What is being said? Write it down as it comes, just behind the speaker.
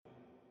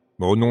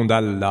Au nom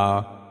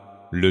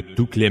d'Allah, le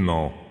tout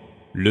clément,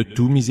 le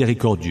tout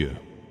miséricordieux.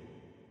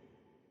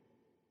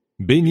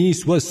 Béni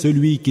soit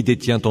celui qui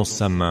détient en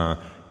sa main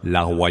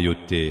la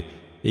royauté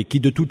et qui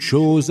de toute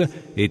chose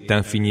est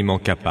infiniment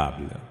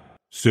capable.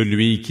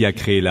 Celui qui a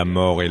créé la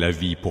mort et la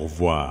vie pour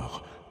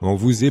voir, en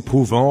vous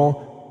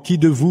éprouvant, qui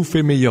de vous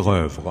fait meilleure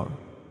œuvre.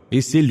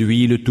 Et c'est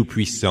lui le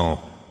Tout-Puissant,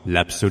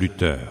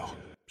 l'Absoluteur.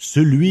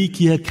 Celui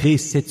qui a créé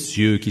 7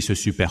 cieux qui se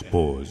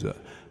superposent.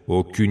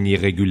 Aucune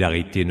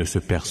irrégularité ne se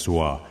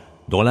perçoit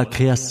dans la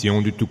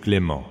création du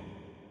Tout-Clément.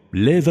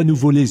 Lève à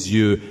nouveau les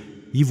yeux,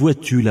 y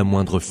vois-tu la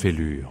moindre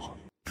fêlure?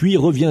 Puis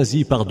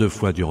reviens-y par 2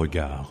 fois du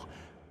regard.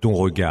 Ton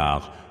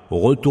regard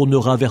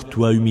retournera vers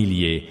toi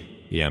humilié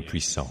et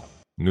impuissant.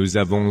 Nous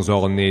avons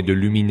orné de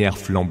luminaires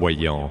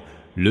flamboyants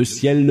le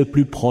ciel le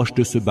plus proche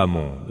de ce bas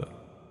monde.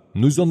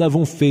 Nous en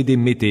avons fait des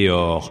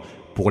météores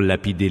pour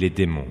lapider les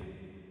démons.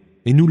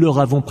 Et nous leur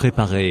avons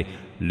préparé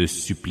le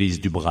supplice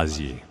du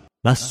brasier.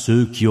 À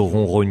ceux qui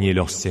auront renié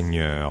leur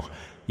Seigneur,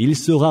 il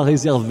sera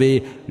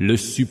réservé le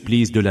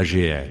supplice de la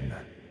géhenne.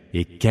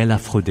 Et quel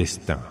affreux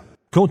destin!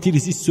 Quand ils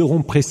y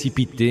seront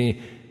précipités,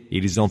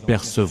 ils en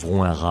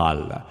percevront un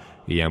râle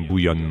et un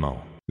bouillonnement.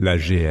 La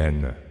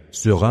géhenne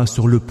sera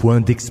sur le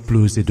point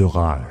d'exploser de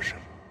rage.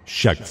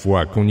 Chaque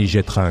fois qu'on y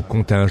jettera un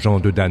contingent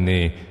de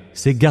damnés,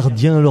 ses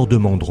gardiens leur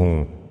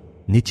demanderont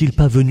 « N'est-il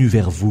pas venu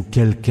vers vous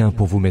quelqu'un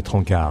pour vous mettre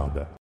en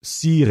garde ?» «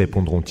 Si,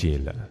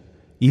 répondront-ils,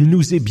 il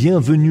nous est bien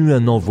venu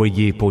un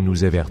envoyé pour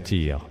nous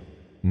avertir,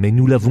 mais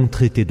nous l'avons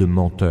traité de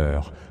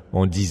menteur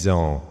en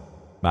disant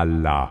 «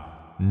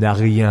 Allah n'a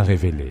rien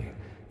révélé. »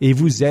 Et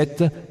vous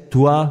êtes,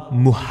 toi,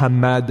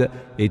 Muhammad,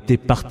 et tes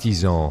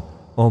partisans,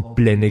 en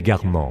plein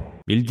égarement.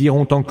 Ils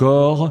diront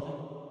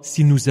encore «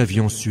 Si nous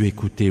avions su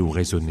écouter ou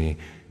raisonner,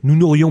 nous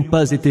n'aurions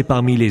pas été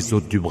parmi les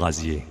hôtes du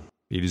brasier. »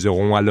 Ils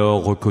auront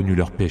alors reconnu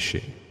leur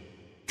péché.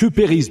 Que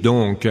périssent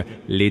donc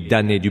les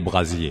damnés du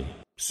brasier?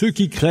 Ceux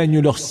qui craignent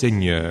leur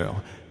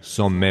Seigneur,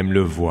 sans même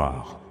le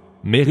voir,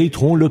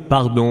 mériteront le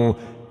pardon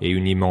et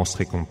une immense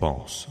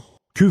récompense.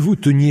 Que vous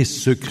teniez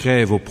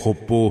secret vos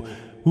propos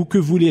ou que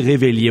vous les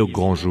révéliez au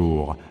grand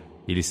jour,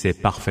 il sait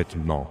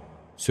parfaitement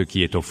ce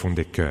qui est au fond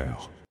des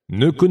cœurs.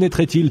 Ne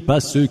connaîtrait-il pas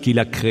ceux qu'il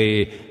a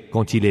créés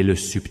quand il est le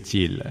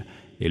subtil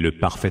et le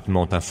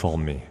parfaitement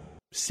informé?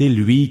 C'est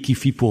lui qui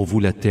fit pour vous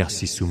la terre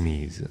si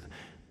soumise.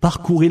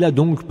 Parcourez-la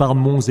donc par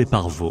monts et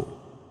par vaux.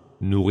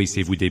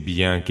 Nourrissez-vous des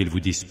biens qu'il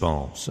vous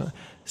dispense.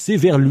 C'est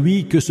vers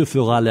lui que se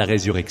fera la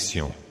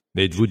résurrection.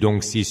 Êtes-vous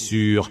donc si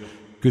sûr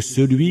que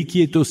celui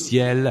qui est au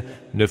ciel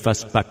ne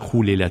fasse pas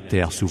crouler la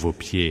terre sous vos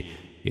pieds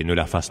et ne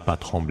la fasse pas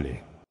trembler?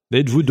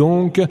 Êtes-vous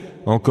donc,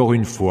 encore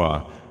une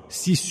fois,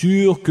 si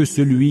sûr que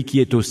celui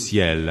qui est au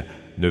ciel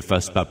ne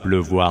fasse pas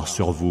pleuvoir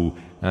sur vous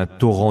un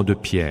torrent de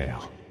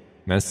pierres?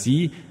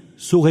 Ainsi,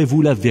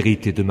 saurez-vous la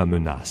vérité de ma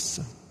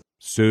menace.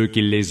 Ceux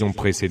qui les ont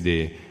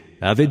précédés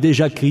avaient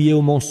déjà crié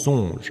au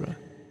mensonge.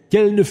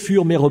 Quelles ne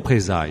furent mes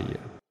représailles?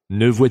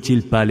 Ne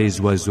voient-ils pas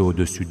les oiseaux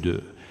au-dessus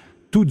d'eux,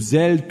 toutes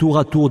ailes tour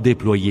à tour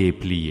déployées et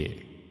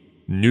pliées?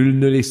 Nul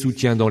ne les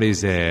soutient dans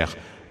les airs,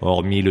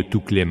 hormis le tout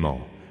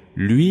clément,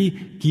 lui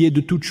qui est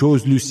de toutes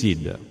choses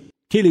lucide.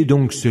 Quel est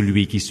donc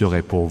celui qui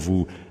serait pour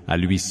vous, à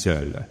lui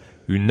seul,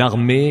 une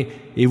armée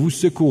et vous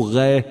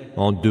secourrait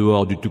en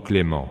dehors du tout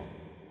clément?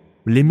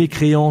 Les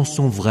mécréants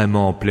sont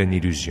vraiment en pleine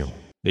illusion.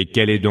 Et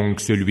quel est donc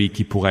celui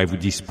qui pourrait vous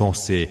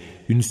dispenser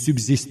une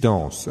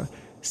subsistance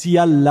si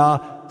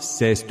Allah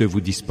cesse de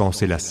vous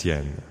dispenser la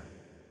sienne?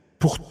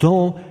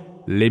 Pourtant,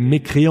 les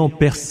mécréants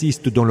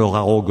persistent dans leur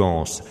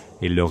arrogance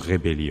et leur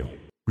rébellion.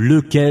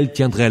 Lequel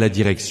tiendrait la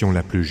direction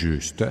la plus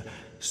juste?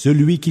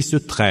 Celui qui se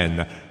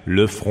traîne,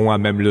 le front à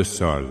même le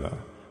sol,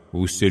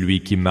 ou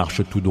celui qui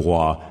marche tout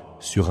droit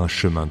sur un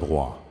chemin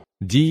droit?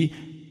 Dis,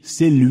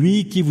 c'est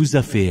lui qui vous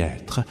a fait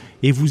être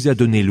et vous a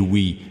donné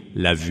l'ouïe,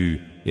 la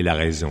vue et la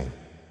raison.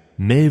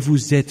 Mais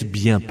vous êtes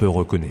bien peu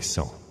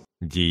reconnaissant.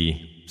 Dis,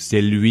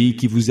 c'est lui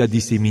qui vous a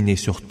disséminé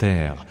sur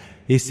terre,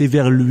 et c'est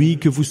vers lui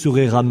que vous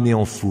serez ramenés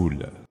en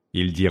foule.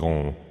 Ils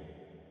diront,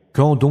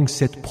 quand donc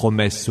cette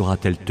promesse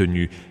sera-t-elle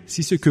tenue,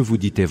 si ce que vous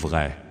dites est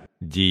vrai?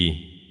 Dis,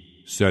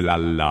 seul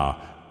Allah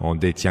en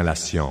détient la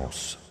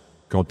science.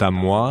 Quant à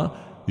moi,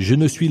 je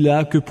ne suis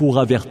là que pour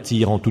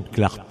avertir en toute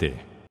clarté.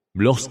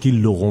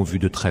 Lorsqu'ils l'auront vu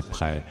de très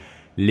près,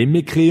 les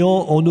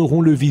mécréants en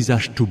auront le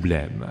visage tout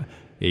blême,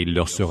 et il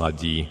leur sera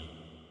dit,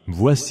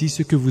 voici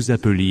ce que vous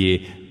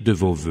appeliez de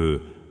vos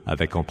vœux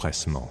avec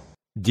empressement.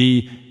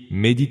 Dis,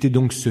 méditez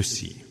donc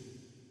ceci.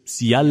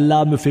 Si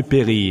Allah me fait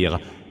périr,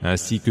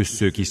 ainsi que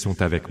ceux qui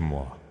sont avec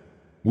moi,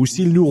 ou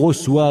s'il nous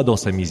reçoit dans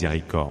sa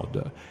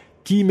miséricorde,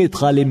 qui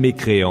mettra les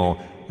mécréants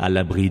à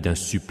l'abri d'un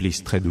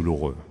supplice très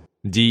douloureux?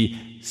 Dis,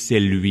 c'est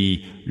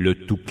lui le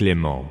tout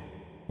clément,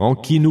 en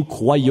qui nous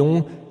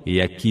croyons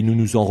et à qui nous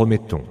nous en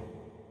remettons.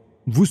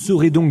 Vous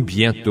saurez donc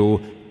bientôt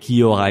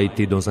qui aura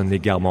été dans un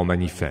égarement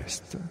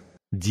manifeste.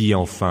 Dis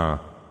enfin,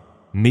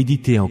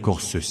 méditez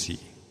encore ceci.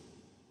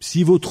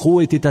 Si votre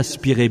eau était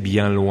aspirée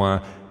bien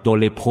loin dans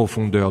les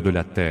profondeurs de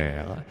la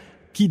terre,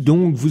 qui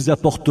donc vous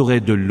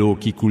apporterait de l'eau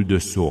qui coule de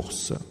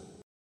source?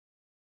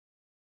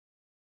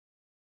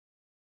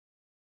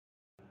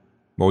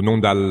 Au nom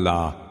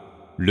d'Allah,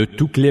 le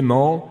tout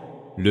clément,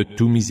 le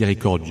tout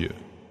miséricordieux.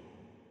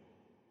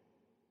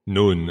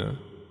 Noun,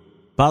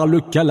 par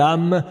le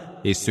calame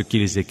et ce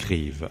qu'ils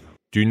écrivent.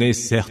 Tu n'es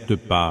certes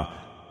pas,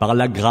 par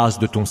la grâce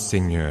de ton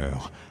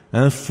Seigneur,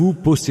 un fou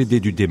possédé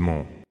du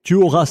démon. Tu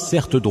auras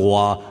certes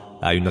droit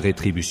à une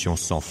rétribution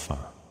sans fin.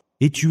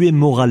 Et tu es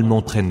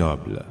moralement très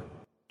noble.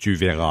 Tu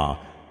verras,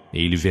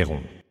 et ils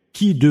verront.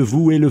 Qui de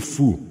vous est le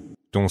fou?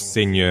 Ton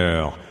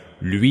Seigneur,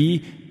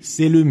 lui,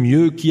 c'est le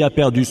mieux qui a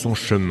perdu son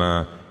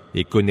chemin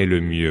et connaît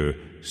le mieux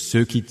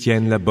ceux qui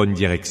tiennent la bonne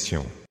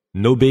direction.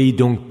 N'obéis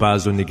donc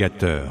pas aux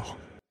négateurs.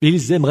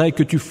 Ils aimeraient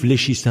que tu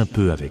fléchisses un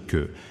peu avec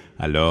eux,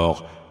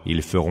 alors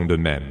ils feront de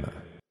même.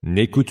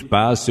 N'écoute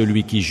pas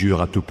celui qui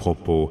jure à tout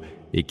propos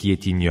et qui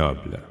est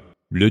ignoble,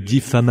 le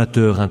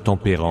diffamateur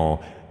intempérant,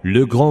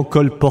 le grand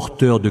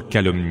colporteur de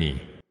calomnie,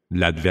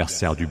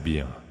 l'adversaire du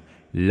bien,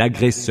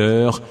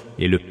 l'agresseur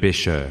et le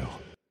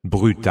pécheur,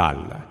 brutal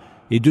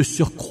et de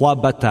surcroît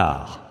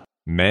bâtard.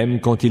 Même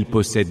quand il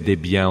possède des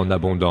biens en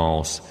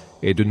abondance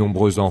et de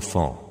nombreux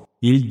enfants,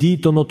 il dit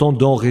en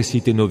entendant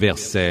réciter nos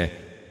versets: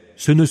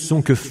 ce ne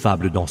sont que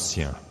fables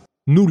d'anciens.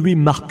 Nous lui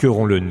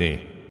marquerons le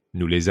nez.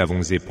 Nous les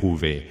avons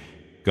éprouvés,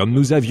 comme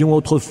nous avions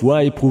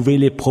autrefois éprouvé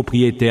les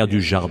propriétaires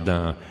du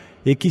jardin,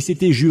 et qui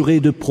s'étaient jurés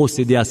de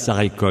procéder à sa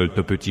récolte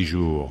au petit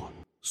jour,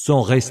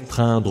 sans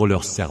restreindre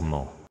leur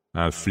serment.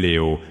 Un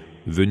fléau,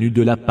 venu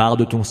de la part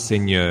de ton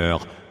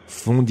Seigneur,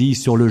 fondit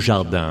sur le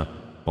jardin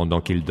pendant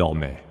qu'il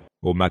dormait.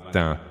 Au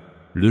matin,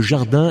 le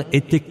jardin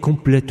était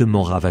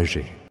complètement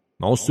ravagé.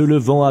 En se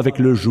levant avec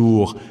le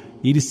jour,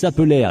 ils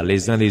s'appelèrent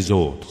les uns les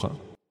autres: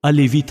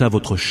 allez vite à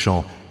votre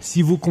champ,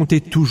 si vous comptez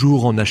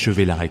toujours en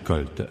achever la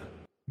récolte.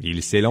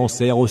 Ils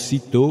s'élancèrent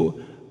aussitôt,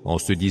 en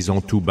se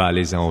disant tout bas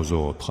les uns aux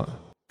autres: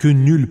 que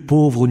nul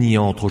pauvre n'y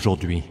entre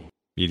aujourd'hui.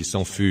 Ils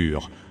s'en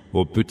furent,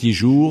 au petit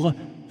jour,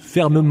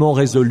 fermement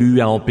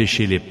résolus à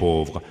empêcher les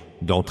pauvres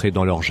d'entrer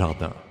dans leur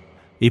jardin,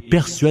 et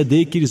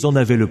persuadés qu'ils en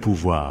avaient le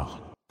pouvoir.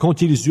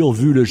 Quand ils eurent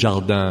vu le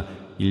jardin,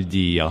 ils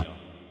dirent: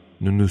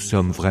 nous nous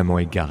sommes vraiment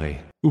égarés.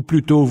 Ou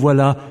plutôt,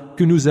 voilà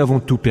que nous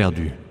avons tout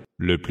perdu.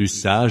 Le plus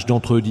sage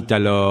d'entre eux dit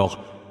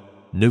alors: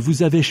 ne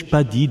vous avais-je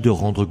pas dit de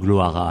rendre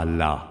gloire à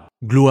Allah?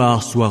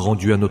 Gloire soit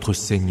rendue à notre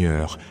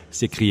Seigneur,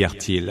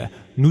 s'écrièrent-ils.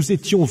 Nous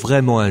étions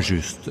vraiment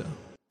injustes.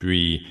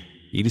 Puis,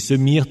 ils se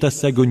mirent à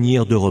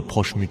s'agonir de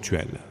reproches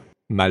mutuels.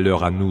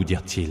 Malheur à nous,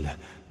 dirent-ils.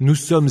 Nous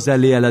sommes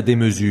allés à la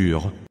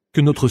démesure. Que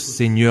notre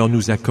Seigneur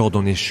nous accorde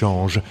en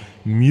échange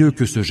mieux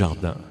que ce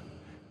jardin.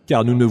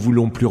 Car nous ne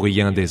voulons plus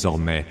rien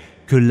désormais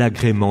que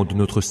l'agrément de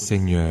notre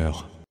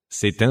Seigneur.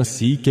 C'est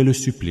ainsi qu'est le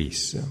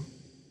supplice.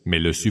 Mais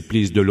le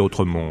supplice de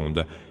l'autre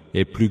monde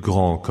est plus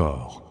grand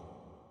encore.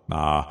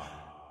 Ah,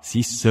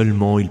 si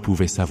seulement ils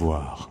pouvaient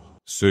savoir.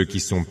 Ceux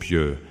qui sont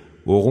pieux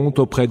auront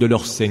auprès de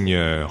leur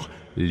Seigneur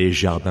les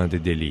jardins des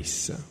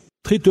délices.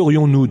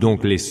 Traiterions-nous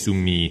donc les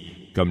soumis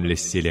comme les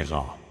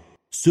scélérats?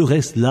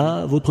 Serait-ce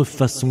là votre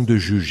façon de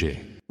juger?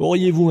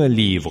 Auriez-vous un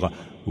livre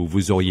où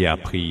vous auriez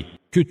appris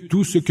que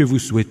tout ce que vous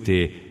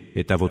souhaitez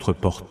est à votre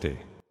portée?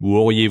 Ou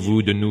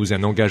auriez-vous de nous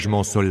un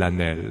engagement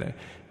solennel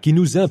qui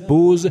nous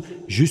impose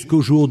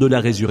jusqu'au jour de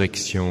la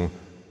résurrection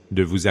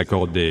de vous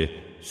accorder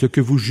ce que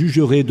vous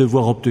jugerez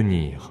devoir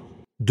obtenir?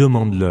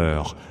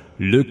 Demande-leur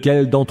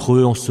lequel d'entre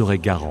eux en serait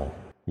garant.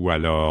 Ou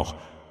alors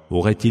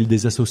aurait-il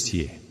des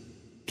associés?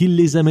 Qu'ils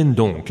les amènent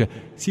donc,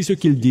 si ce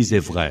qu'ils disent est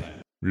vrai.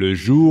 Le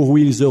jour où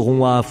ils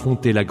auront à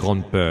affronter la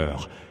grande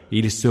peur,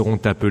 ils seront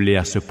appelés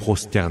à se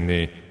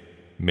prosterner,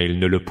 mais ils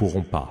ne le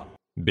pourront pas.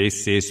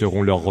 Baissés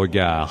seront leurs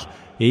regards,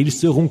 et ils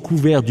seront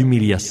couverts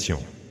d'humiliation.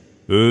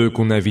 Eux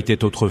qu'on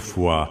invitait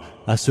autrefois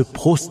à se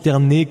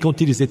prosterner quand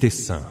ils étaient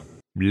saints.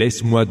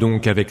 Laisse-moi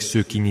donc avec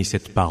ceux qui nient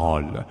cette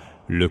parole,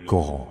 le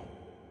Coran.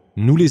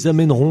 Nous les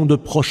amènerons de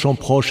proche en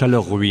proche à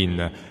leur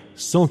ruine,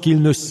 sans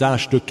qu'ils ne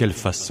sachent de quelle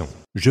façon.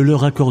 Je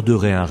leur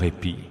accorderai un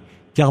répit,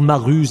 car ma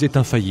ruse est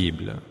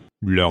infaillible.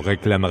 Leur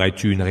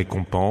réclamerais-tu une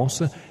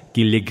récompense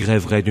qui les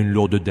grèverait d'une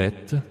lourde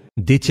dette?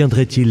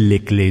 Détiendrait-il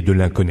les clés de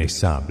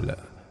l'inconnaissable,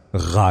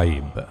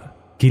 Raïb,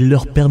 qui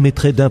leur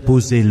permettrait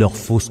d'imposer leurs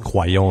fausses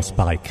croyances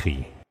par écrit?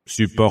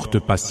 Supporte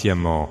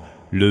patiemment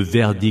le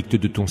verdict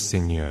de ton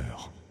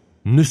Seigneur.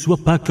 Ne sois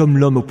pas comme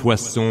l'homme au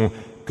poisson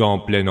qu'en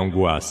pleine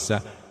angoisse,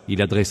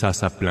 il adressa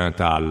sa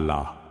plainte à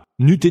Allah.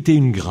 N'eût été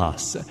une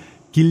grâce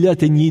qu'il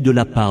l'atteignît de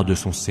la part de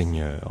son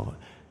Seigneur.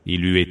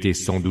 Il eût été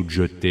sans doute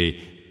jeté,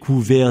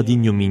 couvert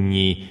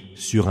d'ignominie,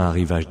 sur un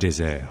rivage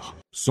désert.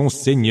 Son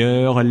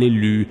Seigneur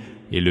l'élut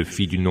et le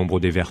fit du nombre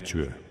des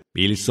vertueux.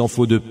 Il s'en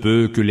faut de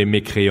peu que les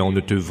mécréants ne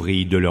te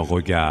vrillent de leur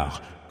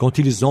regard quand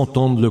ils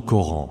entendent le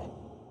Coran.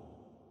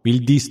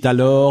 Ils disent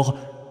alors: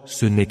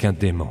 ce n'est qu'un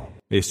démon.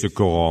 Et ce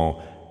Coran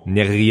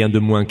n'est rien de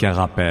moins qu'un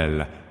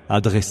rappel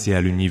adressé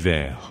à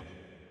l'univers.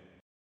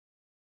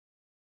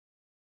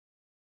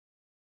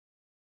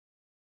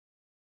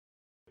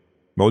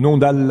 Au nom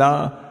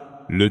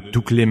d'Allah, le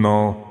tout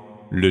clément,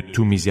 le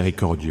tout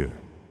miséricordieux.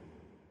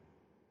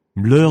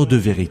 L'heure de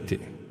vérité.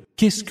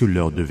 Qu'est-ce que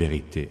l'heure de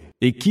vérité?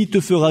 Et qui te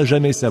fera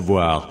jamais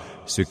savoir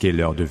ce qu'est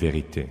l'heure de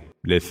vérité?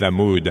 Les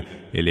Thamoud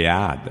et les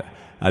Had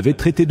avait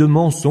traité de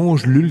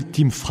mensonge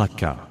l'ultime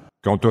fracas.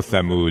 Quant aux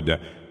Thamoud,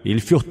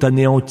 ils furent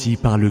anéantis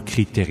par le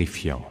cri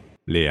terrifiant.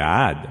 Les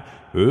Aad,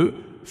 eux,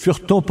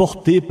 furent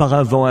emportés par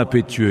un vent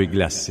impétueux et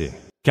glacé,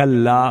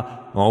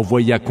 qu'Allah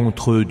envoya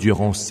contre eux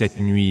durant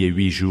 7 nuits et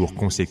 8 jours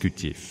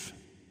consécutifs.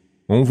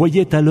 On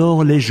voyait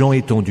alors les gens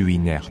étendus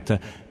inertes,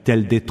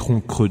 tels des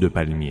troncs creux de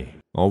palmiers.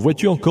 En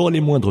vois-tu encore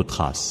les moindres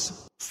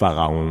traces?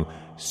 Pharaon,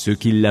 ceux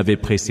qui l'avaient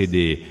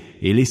précédé,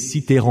 et les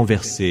cités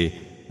renversées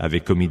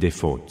avaient commis des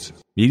fautes.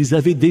 Ils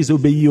avaient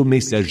désobéi aux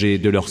messagers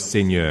de leur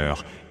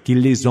Seigneur, qui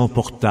les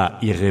emporta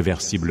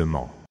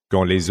irréversiblement.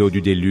 Quand les eaux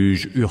du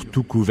déluge eurent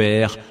tout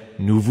couvert,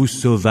 nous vous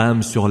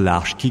sauvâmes sur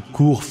l'arche qui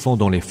court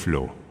fendant les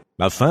flots,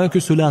 afin que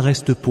cela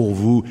reste pour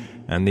vous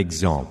un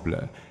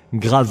exemple,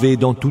 gravé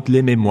dans toutes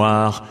les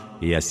mémoires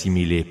et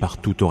assimilé par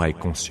toute oreille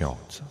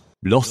consciente.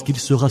 Lorsqu'il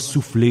sera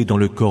soufflé dans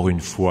le corps une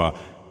fois,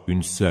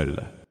 une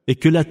seule, et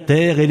que la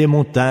terre et les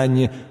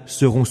montagnes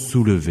seront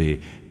soulevées,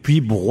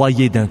 puis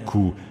broyées d'un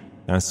coup,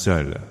 un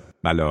seul,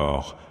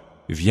 alors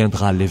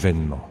viendra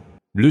l'événement.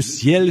 Le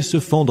ciel se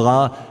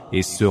fendra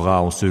et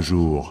sera en ce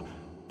jour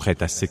prêt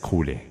à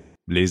s'écrouler.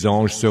 Les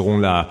anges seront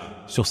là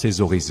sur ces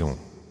horizons.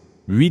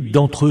 8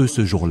 d'entre eux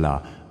ce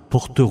jour-là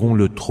porteront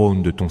le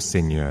trône de ton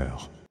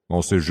Seigneur.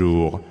 En ce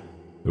jour,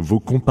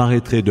 vous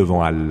comparaîtrez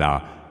devant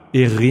Allah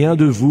et rien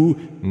de vous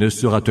ne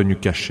sera tenu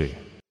caché.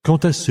 Quant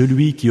à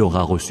celui qui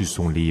aura reçu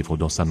son livre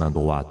dans sa main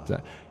droite,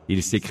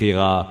 il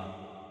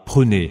s'écriera «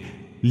 Prenez,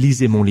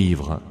 lisez mon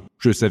livre.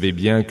 Je savais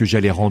bien que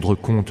j'allais rendre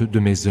compte de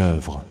mes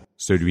œuvres. »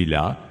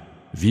 Celui-là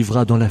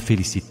vivra dans la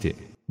félicité,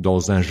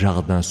 dans un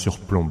jardin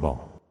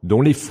surplombant,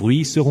 dont les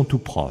fruits seront tout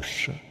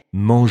proches.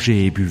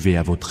 Mangez et buvez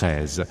à votre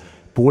aise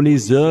pour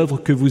les œuvres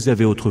que vous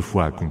avez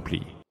autrefois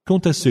accomplies. Quant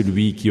à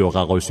celui qui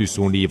aura reçu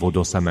son livre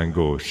dans sa main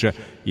gauche,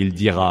 il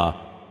dira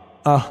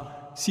 «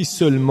 Ah, si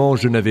seulement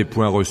je n'avais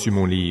point reçu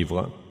mon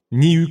livre,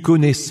 ni eu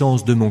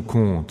connaissance de mon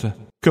compte,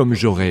 comme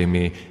j'aurais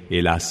aimé,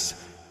 hélas,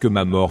 que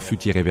ma mort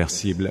fût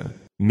irréversible.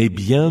 Mes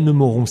biens ne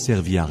m'auront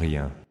servi à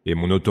rien, et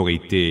mon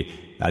autorité,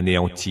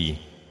 anéantie,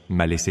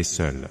 m'a laissé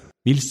seul.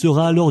 Il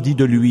sera alors dit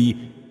de lui,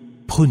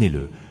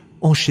 prenez-le,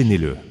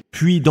 enchaînez-le,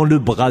 puis dans le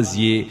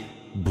brasier,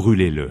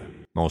 brûlez-le.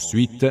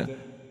 Ensuite,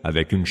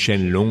 avec une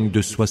chaîne longue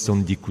de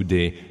 70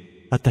 coudées,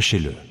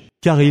 attachez-le,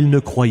 car il ne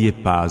croyait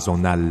pas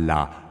en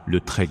Allah, le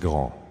très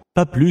grand,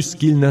 pas plus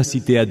qu'il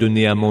n'incitait à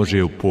donner à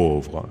manger aux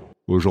pauvres.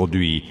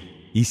 Aujourd'hui,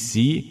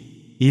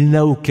 ici, il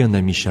n'a aucun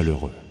ami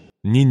chaleureux,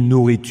 ni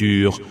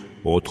nourriture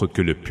autre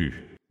que le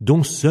pu,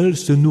 dont seuls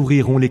se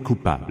nourriront les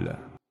coupables.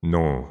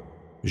 Non,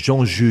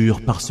 j'en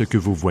jure par ce que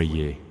vous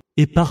voyez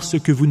et par ce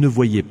que vous ne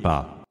voyez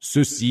pas.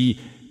 Ceci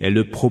est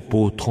le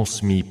propos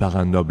transmis par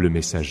un noble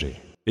messager,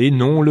 et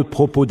non le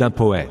propos d'un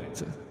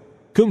poète,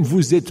 comme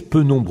vous êtes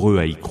peu nombreux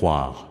à y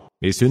croire.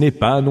 Et ce n'est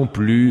pas non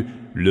plus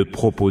le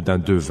propos d'un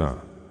devin,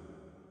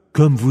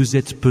 comme vous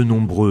êtes peu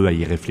nombreux à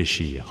y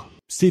réfléchir.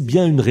 C'est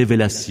bien une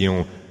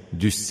révélation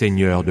du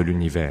Seigneur de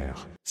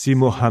l'univers. Si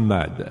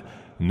Mohammed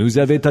nous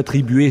avait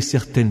attribué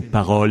certaines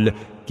paroles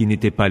qui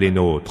n'étaient pas les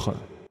nôtres,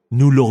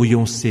 nous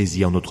l'aurions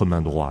saisi en notre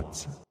main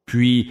droite,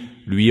 puis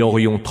lui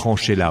aurions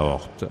tranché la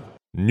horte.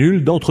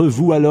 Nul d'entre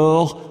vous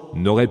alors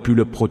n'aurait pu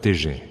le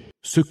protéger.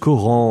 Ce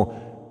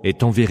Coran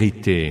est en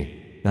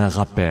vérité un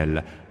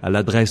rappel à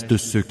l'adresse de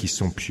ceux qui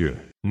sont pieux.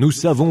 Nous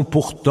savons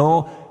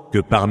pourtant que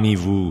parmi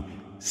vous,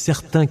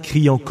 certains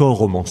crient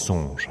encore au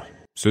mensonge.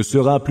 Ce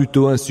sera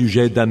plutôt un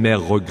sujet d'amer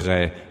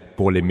regret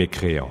pour les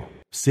mécréants.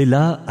 C'est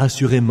là,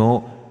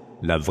 assurément,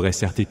 la vraie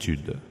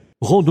certitude.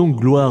 Rendons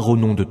gloire au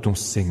nom de ton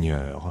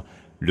Seigneur,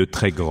 le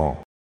très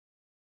grand.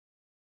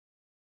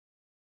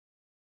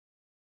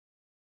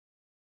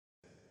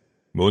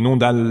 Au nom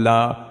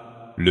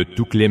d'Allah, le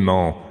tout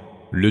clément,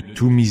 le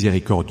tout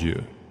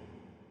miséricordieux.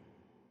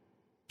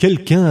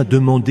 Quelqu'un a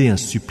demandé un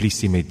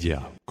supplice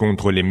immédiat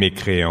contre les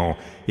mécréants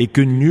et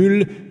que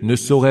nul ne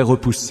saurait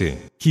repousser,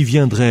 qui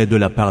viendrait de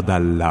la part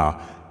d'Allah,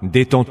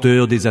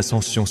 détenteur des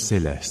ascensions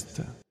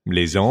célestes.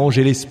 Les anges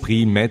et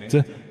l'esprit mettent,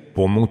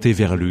 pour monter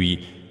vers lui,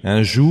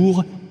 un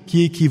jour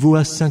qui équivaut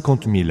à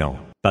 50 000 ans.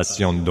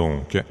 Patiente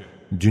donc,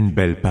 d'une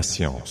belle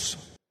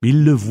patience.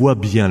 Il le voit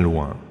bien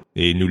loin,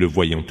 et nous le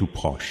voyons tout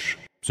proche.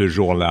 Ce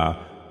jour-là,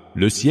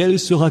 le ciel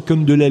sera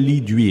comme de la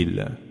lie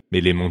d'huile,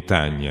 et les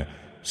montagnes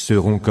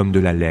seront comme de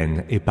la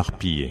laine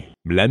éparpillée.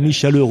 L'ami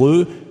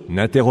chaleureux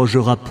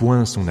n'interrogera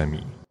point son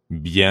ami,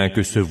 bien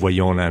que se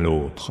voyant l'un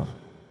l'autre.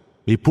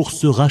 Et pour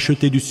se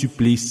racheter du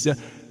supplice,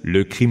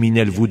 le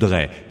criminel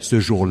voudrait, ce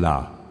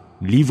jour-là,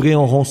 livrer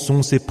en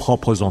rançon ses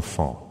propres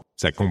enfants,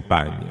 sa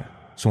compagne,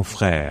 son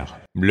frère,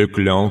 le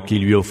clan qui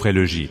lui offrait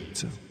le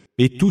gîte,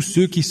 et tous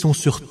ceux qui sont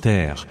sur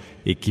terre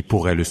et qui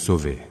pourraient le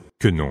sauver.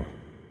 Que non,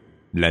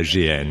 la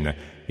géhenne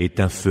est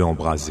un feu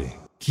embrasé,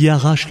 qui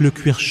arrache le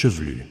cuir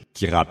chevelu,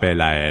 qui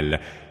rappelle à elle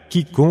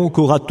quiconque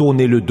aura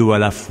tourné le dos à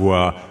la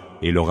foi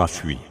et l'aura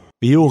fui,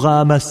 et aura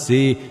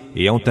amassé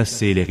et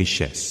entassé les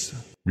richesses.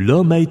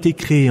 L'homme a été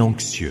créé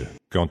anxieux.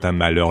 Quand un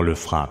malheur le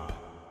frappe,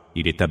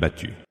 il est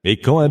abattu. Et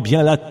quand un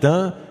bien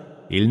l'atteint,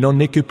 il n'en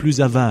est que plus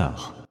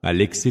avare, à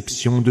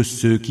l'exception de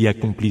ceux qui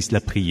accomplissent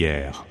la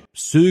prière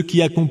ceux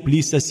qui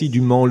accomplissent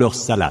assidûment leur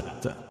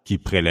salat, qui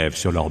prélèvent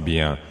sur leurs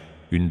biens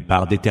une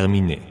part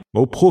déterminée,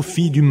 au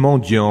profit du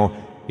mendiant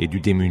et du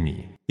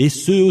démuni, et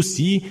ceux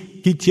aussi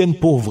qui tiennent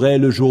pour vrai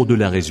le jour de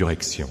la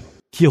résurrection,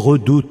 qui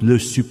redoutent le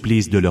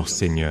supplice de leur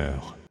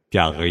Seigneur,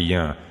 car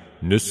rien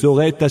ne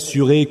saurait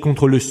assurer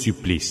contre le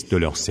supplice de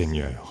leur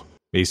Seigneur,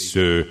 et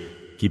ceux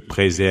qui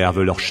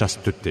préservent leur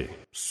chasteté,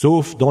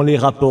 sauf dans les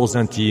rapports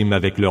intimes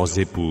avec leurs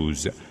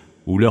épouses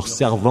ou leurs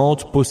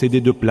servantes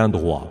possédées de plein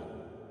droit.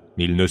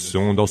 Ils ne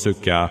sont dans ce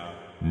cas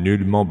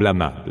nullement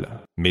blâmables.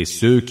 Mais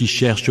ceux qui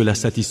cherchent la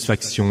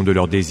satisfaction de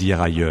leurs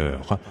désirs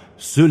ailleurs,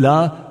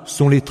 ceux-là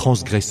sont les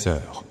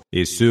transgresseurs,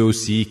 et ceux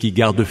aussi qui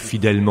gardent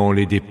fidèlement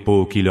les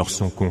dépôts qui leur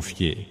sont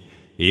confiés,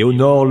 et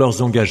honorent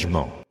leurs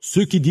engagements,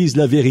 ceux qui disent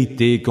la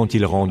vérité quand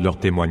ils rendent leur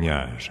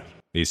témoignage,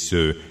 et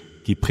ceux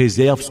qui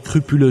préservent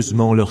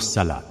scrupuleusement leur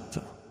salat.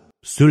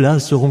 Ceux-là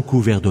seront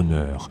couverts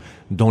d'honneur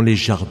dans les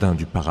jardins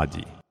du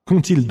paradis.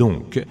 Qu'ont-ils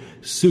donc,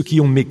 ceux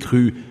qui ont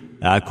mécru,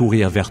 à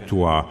accourir vers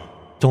toi,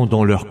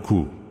 tendant leurs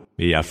coups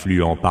et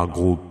affluant par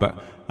groupes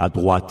à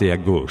droite et à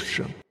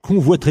gauche?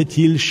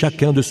 Convoiteraient-ils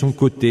chacun de son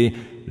côté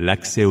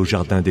l'accès au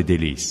jardin des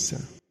délices?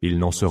 Il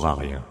n'en sera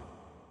rien.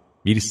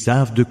 Ils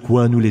savent de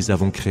quoi nous les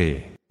avons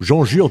créés.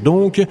 J'en jure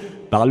donc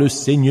par le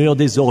Seigneur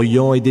des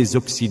Orients et des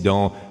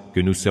Occidents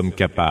que nous sommes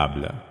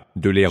capables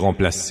de les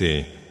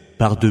remplacer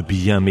par de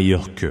bien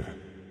meilleurs qu'eux.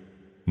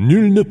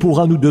 Nul ne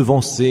pourra nous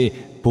devancer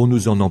pour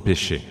nous en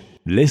empêcher.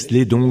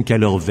 Laisse-les donc à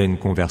leur vaine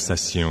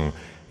conversation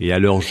et à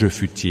leur jeu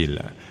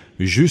futile,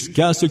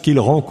 jusqu'à ce qu'ils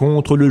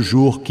rencontrent le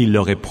jour qu'il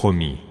leur est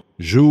promis,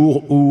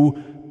 jour où,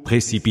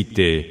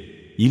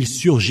 précipités, ils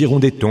surgiront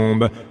des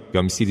tombes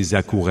comme s'ils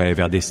accouraient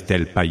vers des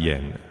stèles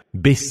païennes.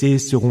 Baissés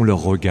seront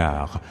leurs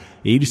regards,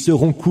 et ils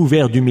seront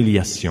couverts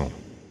d'humiliation.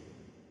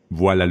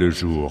 Voilà le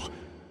jour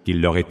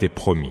qu'il leur était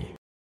promis.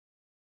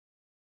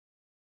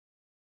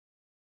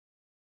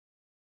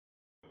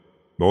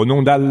 Au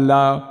nom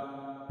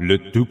d'Allah, le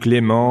tout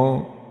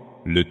clément,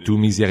 le tout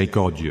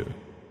miséricordieux.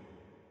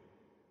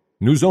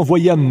 Nous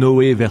envoyâmes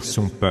Noé vers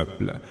son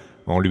peuple,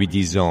 en lui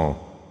disant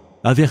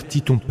 «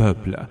 Avertis ton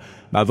peuple,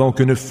 avant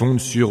que ne fonde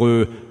sur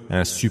eux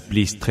un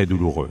supplice très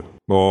douloureux. »«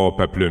 Ô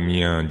peuple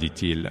mien,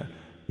 dit-il,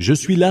 je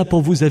suis là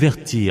pour vous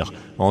avertir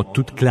en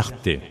toute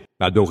clarté.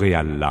 Adorez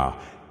Allah,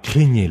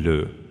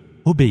 craignez-le,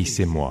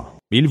 obéissez-moi.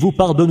 Il vous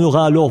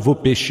pardonnera alors vos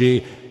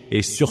péchés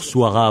et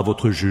sursoira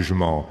votre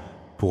jugement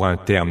pour un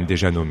terme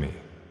déjà nommé.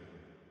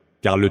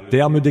 Car le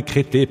terme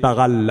décrété par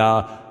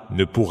Allah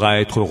ne pourra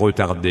être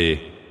retardé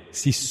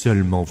si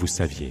seulement vous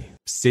saviez.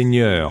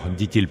 Seigneur,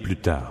 dit-il plus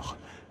tard,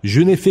 je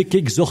n'ai fait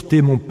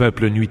qu'exhorter mon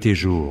peuple nuit et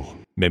jour,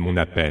 mais mon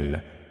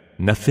appel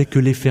n'a fait que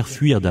les faire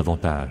fuir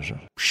davantage.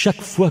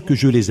 Chaque fois que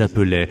je les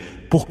appelais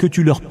pour que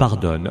tu leur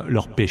pardonnes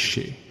leurs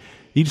péchés,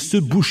 ils se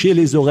bouchaient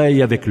les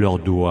oreilles avec leurs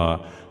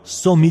doigts,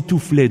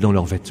 s'emmitouflaient dans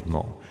leurs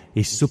vêtements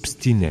et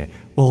s'obstinaient,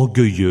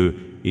 orgueilleux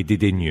et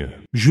dédaigneux.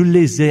 Je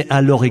les ai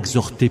alors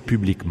exhortés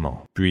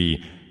publiquement.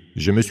 Puis,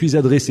 je me suis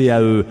adressé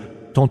à eux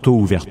tantôt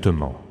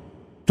ouvertement,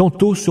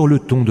 tantôt sur le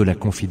ton de la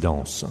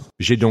confidence.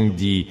 J'ai donc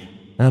dit,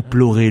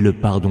 implorez le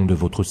pardon de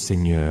votre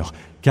Seigneur,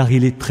 car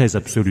il est très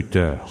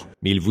absoluteur.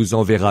 Il vous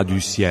enverra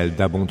du ciel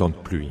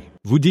d'abondantes pluies,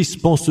 vous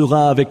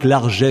dispensera avec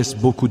largesse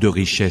beaucoup de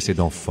richesses et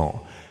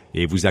d'enfants,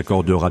 et vous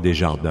accordera des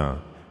jardins,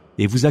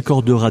 et vous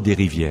accordera des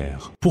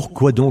rivières.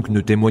 Pourquoi donc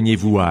ne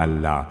témoignez-vous à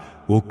Allah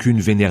aucune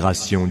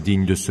vénération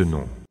digne de ce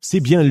nom? C'est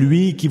bien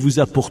lui qui vous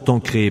a pourtant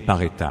créé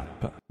par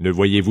étapes. Ne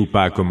voyez-vous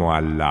pas comment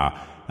Allah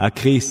a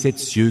créé 7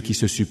 cieux qui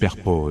se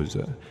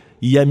superposent,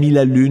 y a mis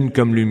la lune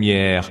comme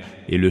lumière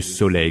et le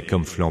soleil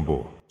comme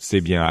flambeau? C'est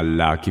bien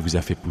Allah qui vous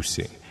a fait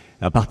pousser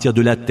à partir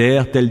de la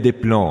terre telles des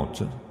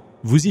plantes,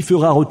 vous y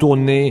fera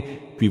retourner,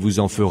 puis vous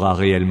en fera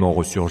réellement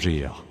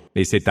ressurgir.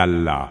 Et c'est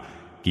Allah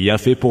qui a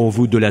fait pour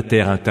vous de la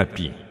terre un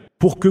tapis,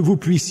 pour que vous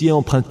puissiez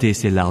emprunter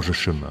ces larges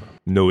chemins.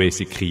 Noé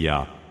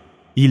s'écria,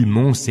 « Ils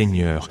m'ont,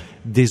 Seigneur,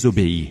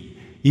 désobéi.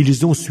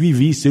 Ils ont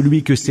suivi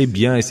celui que ses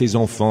biens et ses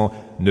enfants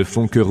ne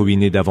font que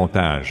ruiner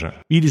davantage.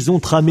 Ils ont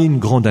tramé une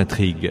grande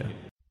intrigue. »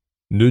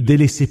 Ne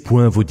délaissez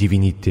point vos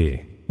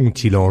divinités,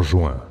 ont-ils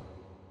enjoint.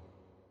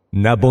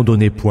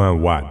 N'abandonnez point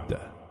Wad,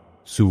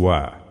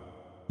 Suwa,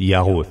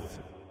 Yarouth,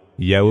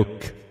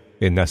 Yaouk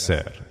et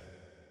Nasser.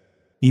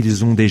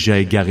 Ils ont déjà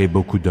égaré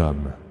beaucoup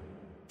d'hommes.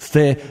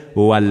 Fais,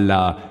 ô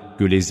Allah,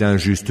 que les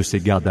injustes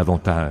s'égarent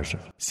davantage.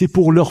 C'est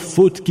pour leur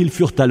faute qu'ils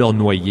furent alors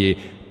noyés,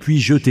 puis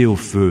jetés au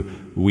feu,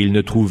 où ils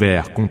ne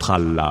trouvèrent contre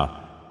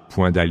Allah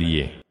point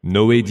d'alliés.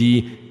 Noé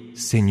dit,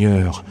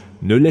 Seigneur,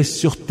 ne laisse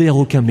sur terre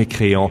aucun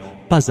mécréant,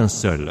 pas un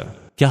seul.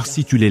 Car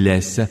si tu les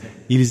laisses,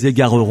 ils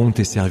égareront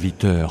tes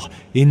serviteurs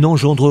et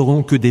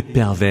n'engendreront que des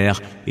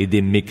pervers et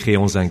des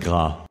mécréants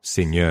ingrats.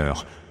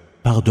 Seigneur,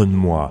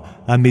 pardonne-moi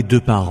à mes 2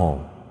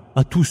 parents,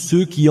 à tous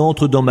ceux qui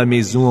entrent dans ma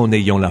maison en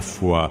ayant la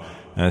foi,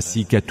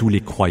 ainsi qu'à tous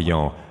les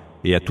croyants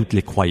et à toutes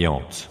les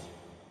croyantes.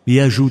 Et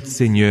ajoute,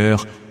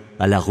 Seigneur,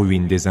 à la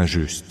ruine des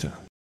injustes.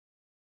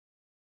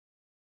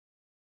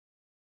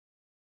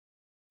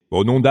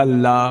 Au nom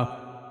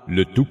d'Allah,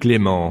 le tout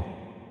clément,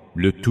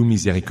 le tout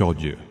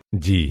miséricordieux.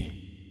 Dis,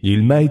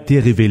 Il m'a été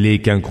révélé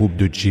qu'un groupe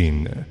de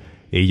djinns,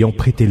 ayant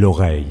prêté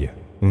l'oreille,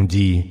 ont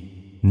dit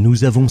 «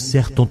 Nous avons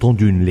certes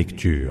entendu une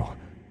lecture,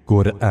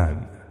 Coran,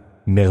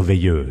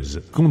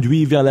 merveilleuse,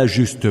 conduit vers la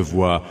juste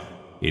voie,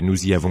 et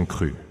nous y avons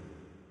cru.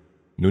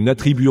 Nous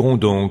n'attribuerons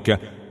donc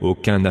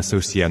aucun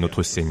associé à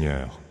notre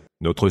Seigneur.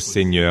 Notre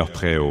Seigneur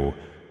très haut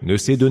ne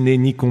s'est donné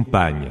ni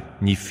compagne,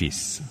 ni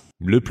fils.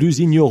 Le plus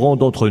ignorant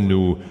d'entre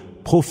nous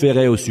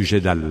proférait au sujet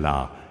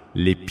d'Allah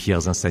les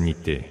pires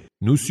insanités.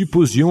 Nous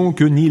supposions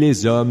que ni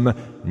les hommes,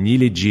 ni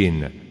les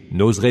djinns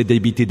n'oseraient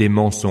débiter des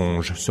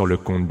mensonges sur le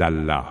compte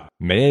d'Allah.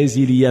 Mais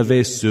il y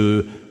avait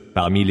ceux,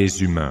 parmi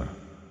les humains,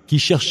 qui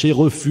cherchaient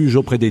refuge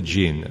auprès des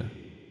djinns.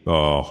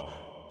 Or,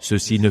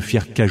 ceux-ci ne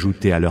firent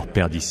qu'ajouter à leur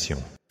perdition.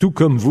 Tout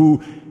comme vous,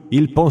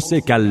 ils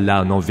pensaient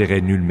qu'Allah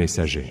n'enverrait nul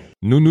messager.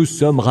 Nous nous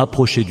sommes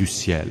rapprochés du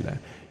ciel,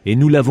 et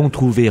nous l'avons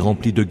trouvé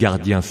rempli de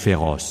gardiens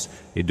féroces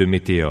et de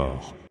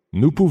météores.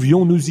 Nous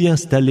pouvions nous y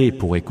installer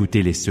pour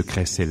écouter les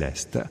secrets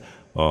célestes.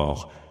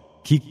 Or,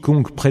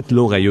 quiconque prête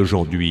l'oreille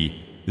aujourd'hui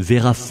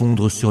verra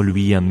fondre sur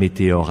lui un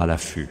météore à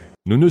l'affût.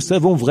 Nous ne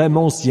savons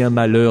vraiment si un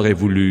malheur est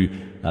voulu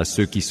à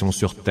ceux qui sont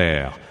sur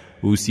terre,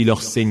 ou si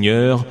leur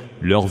Seigneur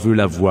leur veut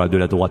la voie de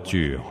la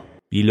droiture.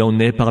 Il en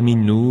est parmi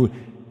nous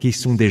qui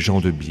sont des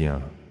gens de bien,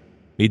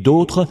 et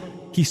d'autres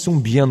qui sont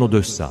bien en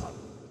deçà.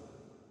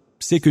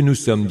 C'est que nous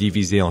sommes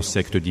divisés en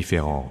sectes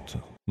différentes.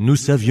 Nous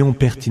savions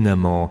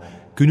pertinemment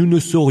que nous ne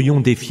saurions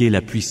défier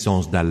la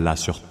puissance d'Allah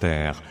sur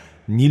terre,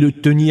 ni le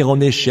tenir en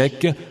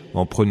échec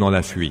en prenant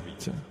la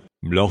fuite.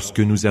 Lorsque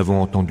nous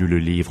avons entendu le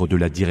livre de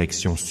la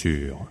direction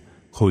sûre,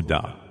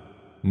 Huda,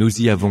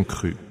 nous y avons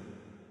cru.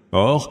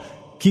 Or,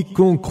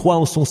 quiconque croit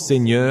en son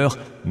Seigneur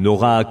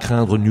n'aura à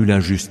craindre nulle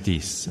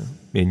injustice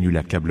et nul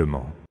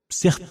accablement.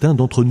 Certains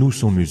d'entre nous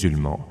sont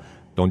musulmans,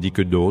 tandis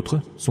que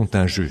d'autres sont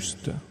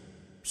injustes.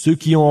 Ceux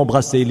qui ont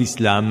embrassé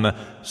l'islam,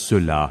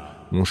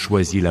 ceux-là ont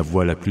choisi la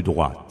voie la plus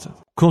droite.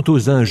 Quant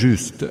aux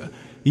injustes,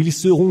 ils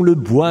seront le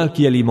bois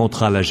qui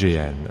alimentera la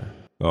géhenne.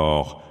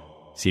 Or,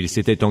 s'ils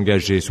s'étaient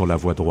engagés sur la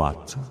voie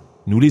droite,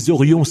 nous les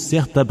aurions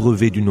certes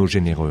abreuvés d'une eau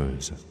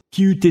généreuse,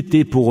 qui eût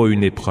été pour eux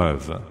une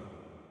épreuve.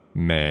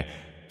 Mais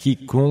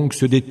quiconque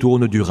se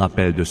détourne du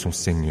rappel de son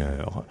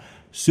Seigneur,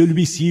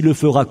 celui-ci le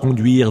fera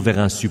conduire vers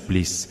un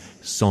supplice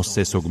sans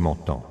cesse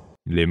augmentant.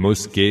 Les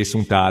mosquées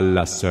sont à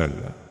Allah seul.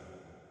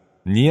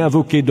 N'y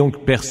invoquez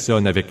donc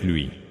personne avec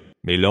lui.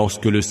 Mais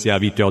lorsque le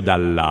serviteur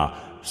d'Allah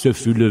se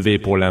fut levé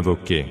pour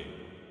l'invoquer,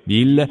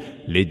 ils,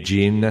 les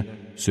djinns,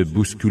 se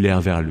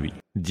bousculèrent vers lui.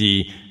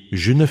 Dit, «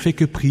 Je ne fais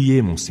que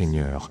prier mon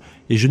Seigneur,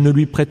 et je ne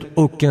lui prête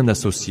aucun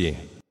associé. »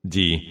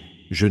 Dit,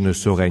 « Je ne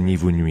saurais ni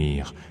vous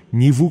nuire,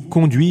 ni vous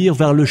conduire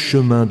vers le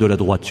chemin de la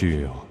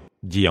droiture. »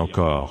 Dit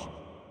encore,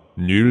 «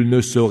 Nul ne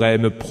saurait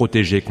me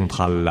protéger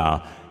contre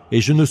Allah,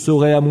 et je ne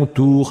saurais à mon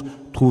tour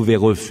trouver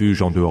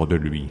refuge en dehors de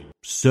lui.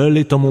 Seul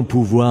est en mon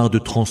pouvoir de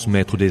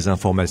transmettre des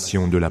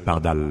informations de la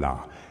part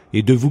d'Allah,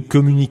 et de vous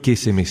communiquer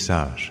ses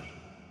messages.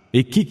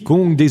 Et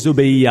quiconque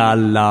désobéit à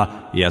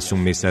Allah et à son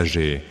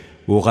messager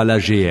aura la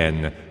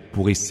géhenne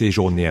pour y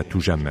séjourner à tout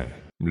jamais.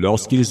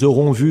 Lorsqu'ils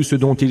auront vu ce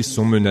dont ils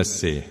sont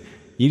menacés,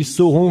 ils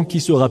sauront qui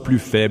sera plus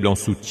faible en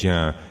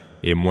soutien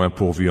et moins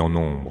pourvu en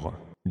nombre.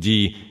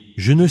 Dis,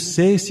 je ne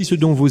sais si ce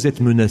dont vous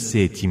êtes menacé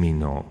est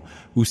imminent,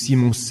 ou si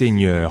mon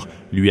Seigneur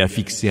lui a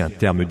fixé un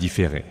terme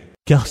différé.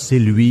 Car c'est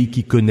lui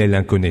qui connaît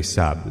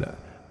l'inconnaissable,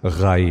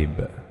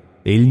 Raïb,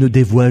 et il ne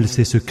dévoile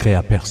ses secrets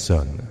à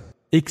personne,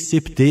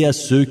 excepté à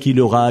ceux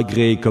qu'il aura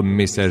agréés comme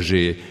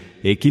messagers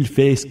et qu'il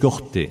fait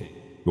escorter,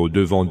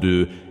 au-devant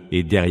d'eux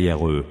et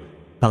derrière eux,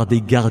 par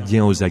des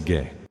gardiens aux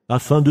aguets,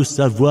 afin de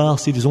savoir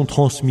s'ils ont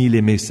transmis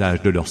les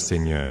messages de leur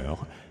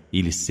Seigneur.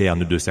 Il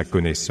cerne de sa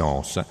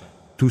connaissance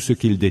tout ce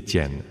qu'ils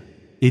détiennent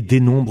et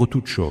dénombre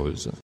toutes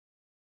choses.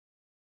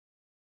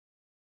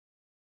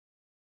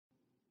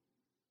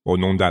 Au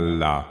nom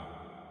d'Allah,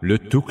 le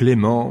tout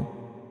clément,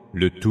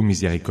 le tout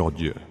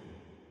miséricordieux.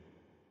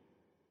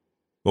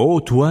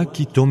 Ô toi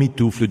qui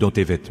t'emmitoufles dans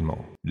tes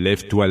vêtements,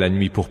 lève-toi la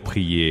nuit pour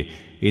prier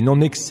et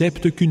n'en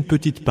accepte qu'une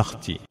petite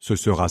partie. Ce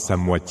sera sa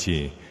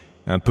moitié,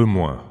 un peu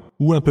moins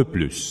ou un peu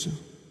plus.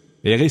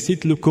 Et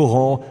récite le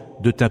Coran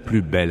de ta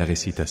plus belle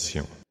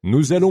récitation.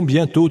 Nous allons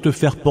bientôt te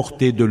faire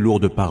porter de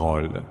lourdes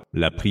paroles,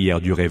 la prière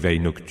du réveil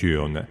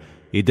nocturne,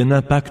 et d'un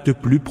impact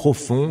plus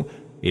profond,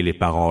 et les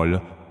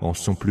paroles en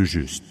sont plus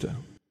justes.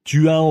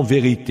 Tu as en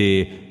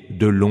vérité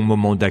de longs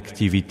moments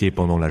d'activité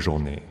pendant la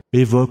journée.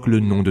 Évoque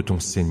le nom de ton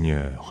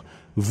Seigneur.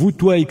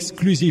 Voue-toi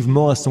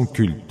exclusivement à son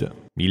culte.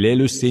 Il est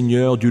le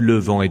Seigneur du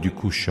levant et du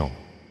couchant.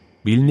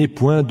 Il n'est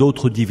point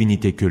d'autre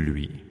divinité que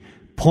lui.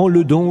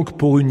 Prends-le donc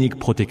pour unique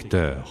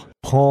protecteur.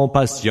 Prends en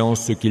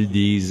patience ce qu'ils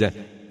disent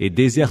et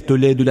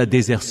déserte-les de la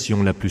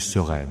désertion la plus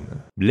sereine.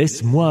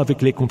 Laisse-moi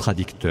avec les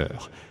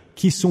contradicteurs,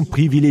 qui sont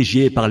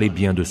privilégiés par les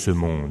biens de ce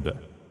monde.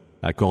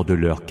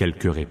 Accorde-leur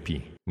quelque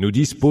répit. Nous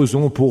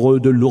disposons pour eux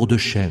de lourdes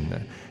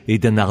chaînes et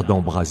d'un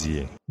ardent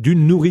brasier,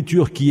 d'une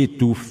nourriture qui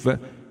étouffe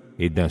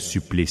et d'un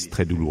supplice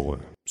très douloureux.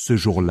 Ce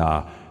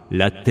jour-là,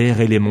 la terre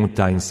et les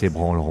montagnes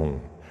s'ébranleront,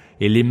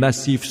 et les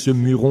massifs se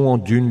mueront en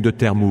dunes de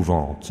terre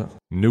mouvante.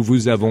 Nous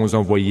vous avons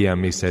envoyé un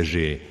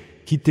messager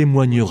qui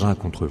témoignera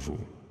contre vous.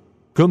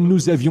 Comme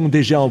nous avions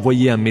déjà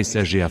envoyé un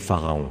messager à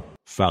Pharaon.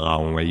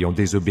 Pharaon ayant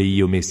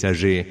désobéi au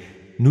messager,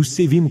 nous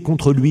sévîmes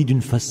contre lui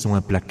d'une façon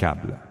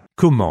implacable.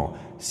 Comment,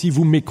 si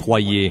vous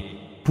mécroyez,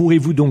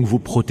 pourrez-vous donc vous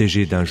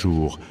protéger d'un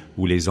jour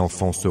où les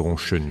enfants seront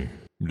chenus?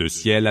 Le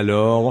ciel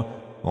alors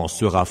en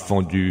sera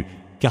fendu,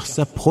 car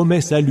sa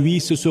promesse à lui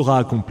se sera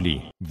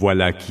accomplie.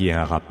 Voilà qui est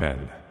un rappel.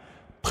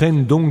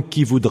 Prenne donc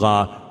qui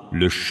voudra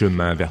le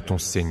chemin vers ton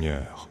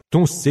Seigneur.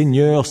 Ton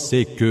Seigneur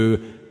sait que,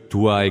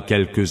 toi et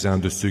quelques-uns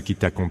de ceux qui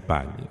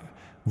t'accompagnent,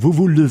 vous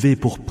vous levez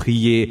pour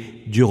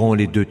prier durant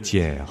les 2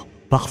 tiers,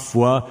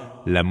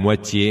 parfois la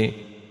moitié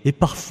et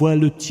parfois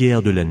le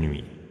tiers de la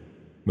nuit.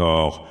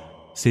 Or,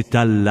 c'est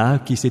Allah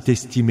qui sait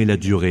estimer la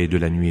durée de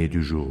la nuit et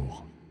du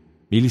jour.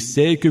 Il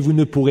sait que vous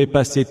ne pourrez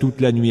passer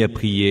toute la nuit à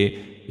prier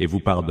et vous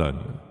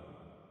pardonne.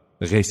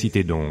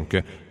 Récitez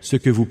donc ce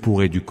que vous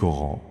pourrez du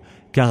Coran,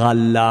 car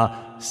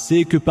Allah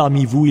sait que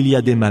parmi vous il y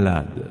a des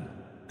malades,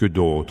 que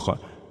d'autres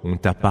ont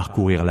à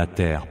parcourir la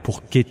terre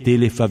pour quêter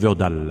les faveurs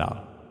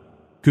d'Allah,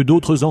 que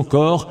d'autres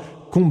encore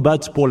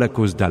combattent pour la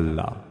cause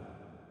d'Allah.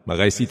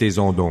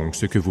 Récitez-en donc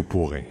ce que vous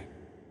pourrez.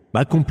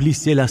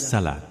 Accomplissez la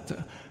salat,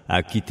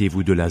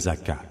 acquittez-vous de la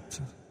zakat.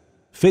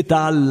 Faites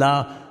à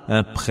Allah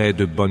un prêt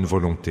de bonne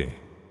volonté.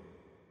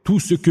 Tout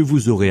ce que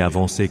vous aurez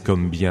avancé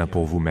comme bien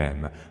pour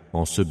vous-même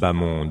en ce bas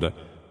monde,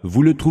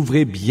 vous le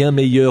trouverez bien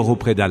meilleur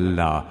auprès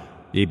d'Allah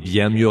et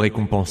bien mieux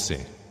récompensé.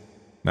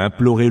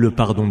 Implorez le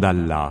pardon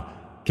d'Allah,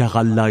 car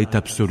Allah est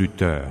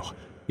absoluteur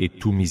et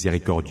tout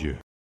miséricordieux.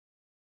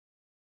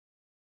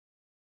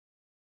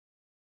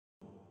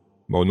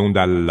 Au nom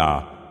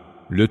d'Allah,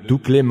 le tout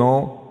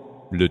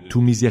clément, le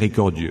tout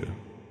miséricordieux.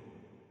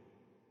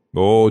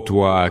 Ô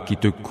toi qui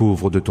te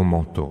couvres de ton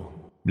manteau,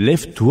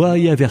 lève-toi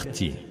et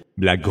avertis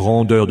la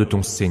grandeur de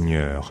ton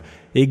Seigneur,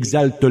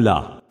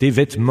 exalte-la, tes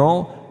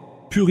vêtements,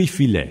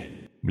 purifie-les,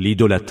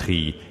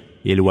 l'idolâtrie,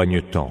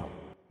 éloigne-t'en.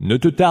 Ne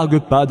te targue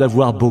pas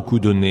d'avoir beaucoup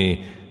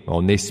donné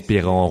en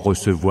espérant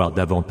recevoir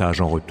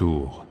davantage en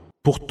retour.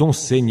 Pour ton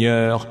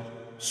Seigneur,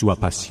 sois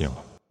patient.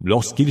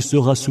 Lorsqu'il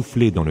sera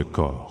soufflé dans le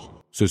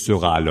corps, ce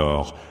sera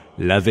alors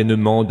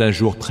l'avènement d'un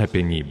jour très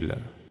pénible,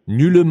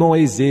 nullement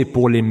aisé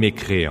pour les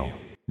mécréants.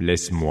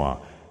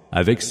 Laisse-moi,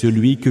 avec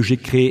celui que j'ai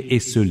créé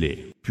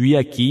esselé, puis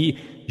à qui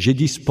j'ai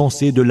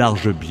dispensé de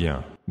larges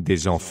biens,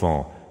 des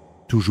enfants,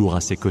 toujours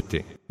à ses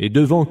côtés, et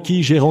devant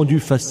qui j'ai rendu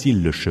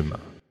facile le chemin.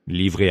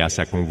 Livré à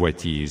sa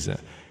convoitise,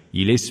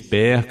 il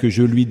espère que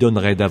je lui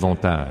donnerai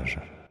davantage.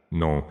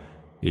 Non,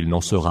 il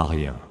n'en sera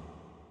rien,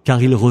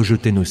 car il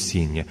rejetait nos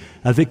signes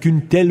avec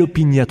une telle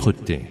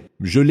opiniâtreté.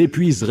 Je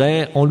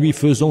l'épuiserai en lui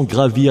faisant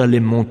gravir les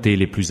montées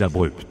les plus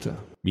abruptes.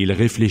 Il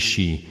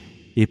réfléchit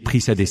et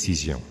prit sa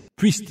décision.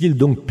 Puisse-t-il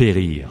donc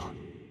périr?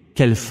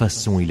 Quelle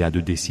façon il a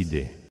de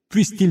décider?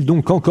 Puisse-t-il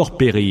donc encore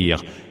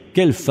périr?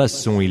 Quelle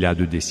façon il a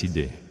de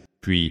décider?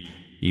 Puis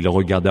il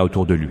regarda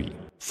autour de lui,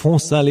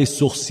 fronça les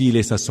sourcils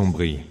et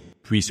s'assombrit,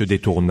 puis se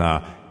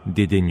détourna,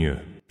 dédaigneux.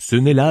 Ce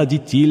n'est là,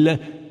 dit-il,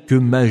 que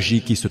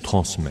magie qui se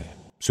transmet.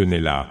 Ce n'est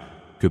là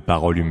que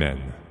parole humaine.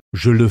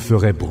 Je le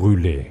ferai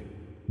brûler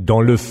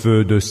dans le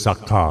feu de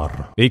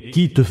Sakar. Et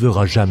qui te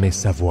fera jamais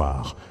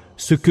savoir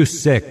ce que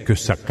c'est que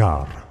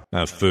Sakar?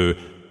 Un feu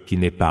qui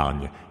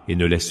n'épargne et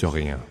ne laisse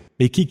rien,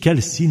 et qui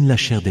calcine la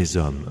chair des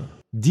hommes.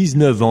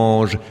 19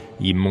 anges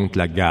y montent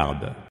la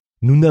garde.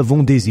 Nous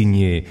n'avons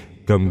désigné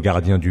comme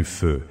gardiens du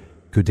feu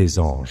que des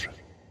anges.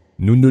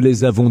 Nous ne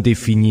les avons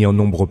définis en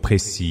nombre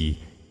précis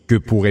que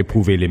pour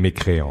éprouver les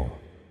mécréants,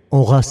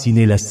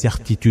 enraciner la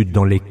certitude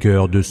dans les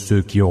cœurs de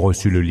ceux qui ont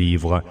reçu le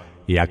livre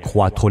et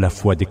accroître la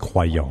foi des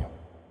croyants.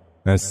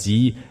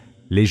 Ainsi,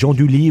 les gens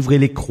du livre et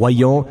les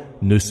croyants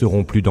ne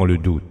seront plus dans le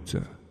doute.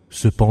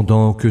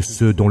 Cependant que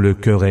ceux dont le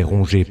cœur est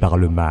rongé par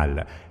le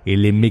mal et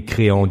les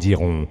mécréants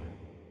diront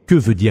 « Que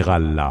veut dire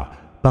Allah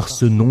par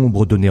ce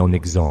nombre donné en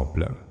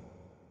exemple ?»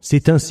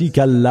 C'est ainsi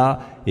qu'Allah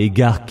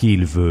égare qui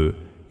il veut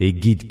et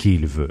guide qui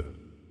il veut.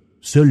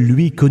 Seul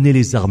lui connaît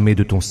les armées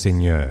de ton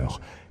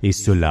Seigneur, et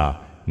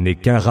cela n'est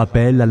qu'un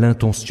rappel à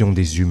l'intention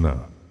des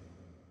humains.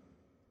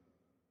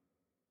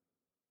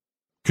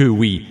 Que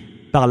oui,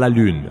 par la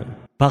lune,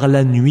 par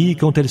la nuit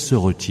quand elle se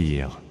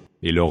retire,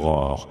 et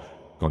l'aurore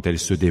quand elle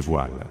se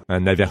dévoile,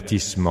 un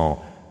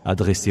avertissement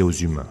adressé aux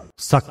humains.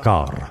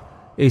 Sakar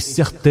est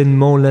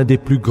certainement l'un des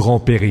plus grands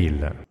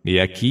périls. Et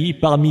à qui,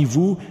 parmi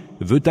vous,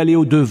 veut aller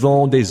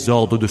au-devant des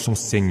ordres de son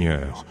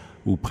Seigneur,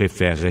 ou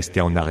préfère rester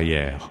en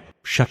arrière?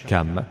 Chaque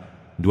âme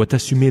doit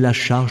assumer la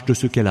charge de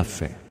ce qu'elle a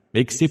fait,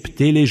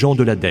 excepté les gens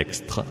de la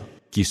dextre,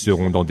 qui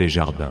seront dans des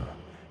jardins,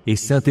 et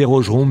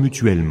s'interrogeront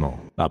mutuellement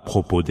à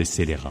propos des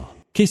scélérats.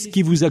 Qu'est-ce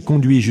qui vous a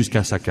conduit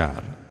jusqu'à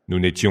Sakar? Nous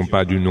n'étions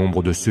pas du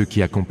nombre de ceux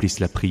qui accomplissent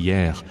la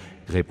prière,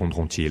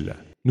 répondront-ils.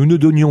 Nous ne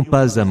donnions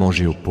pas à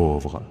manger aux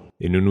pauvres,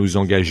 et nous nous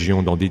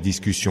engagions dans des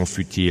discussions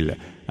futiles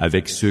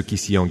avec ceux qui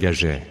s'y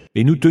engageaient,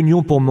 et nous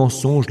tenions pour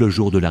mensonge le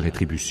jour de la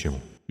rétribution,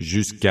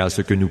 jusqu'à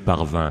ce que nous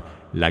parvint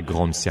la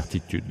grande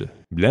certitude.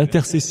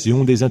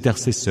 L'intercession des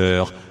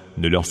intercesseurs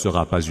ne leur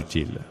sera pas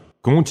utile.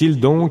 Qu'ont-ils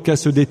donc à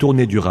se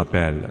détourner du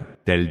rappel,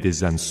 tels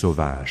des ânes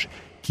sauvages,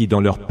 qui,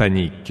 dans leur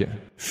panique,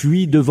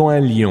 fuient devant un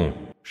lion?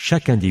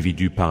 Chaque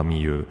individu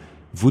parmi eux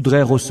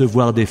voudrait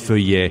recevoir des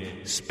feuillets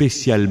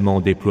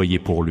spécialement déployés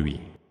pour lui.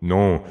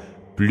 Non,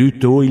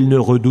 plutôt il ne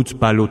redoute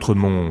pas l'autre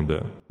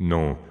monde.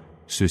 Non,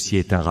 ceci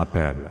est un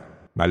rappel.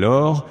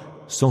 Alors,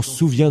 s'en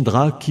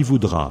souviendra qui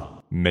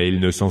voudra, mais ils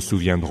ne s'en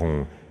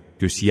souviendront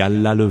que si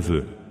Allah le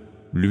veut.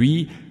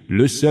 Lui,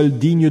 le seul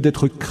digne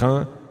d'être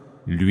craint,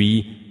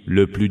 lui,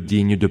 le plus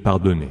digne de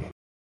pardonner.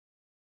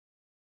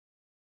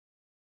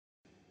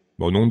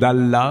 Au nom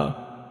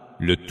d'Allah,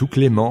 le tout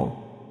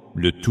clément,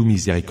 le tout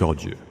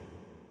miséricordieux.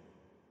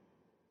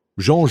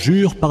 J'en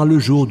jure par le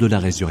jour de la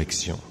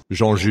résurrection.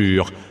 J'en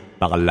jure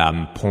par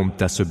l'âme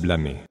prompte à se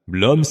blâmer.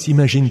 L'homme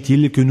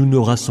s'imagine-t-il que nous ne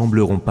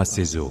rassemblerons pas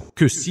ses os?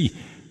 Que si,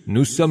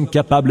 nous sommes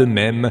capables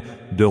même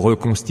de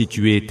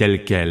reconstituer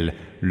tel quel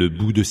le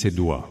bout de ses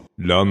doigts.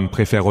 L'homme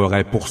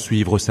préférerait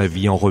poursuivre sa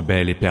vie en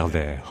rebelle et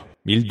pervers.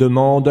 Il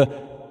demande: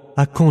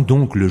 à quand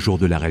donc le jour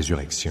de la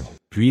résurrection?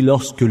 Puis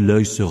lorsque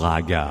l'œil sera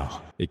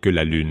hagard et que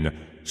la lune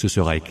se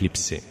sera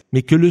éclipsée,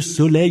 mais que le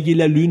soleil et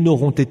la lune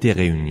auront été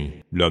réunis,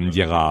 l'homme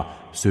dira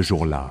ce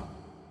jour-là: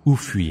 où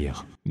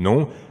fuir?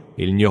 Non,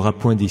 il n'y aura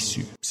point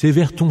d'issue. C'est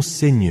vers ton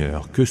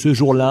Seigneur que ce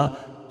jour-là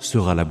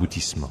sera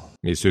l'aboutissement.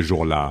 Et ce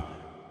jour-là,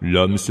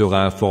 l'homme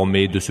sera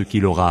informé de ce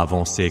qu'il aura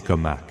avancé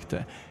comme acte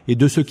et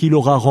de ce qu'il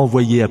aura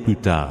renvoyé à plus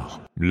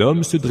tard.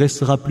 L'homme se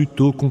dressera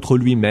plutôt contre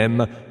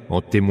lui-même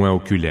en témoin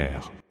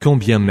oculaire, quand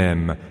bien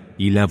même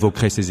il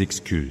invoquerait ses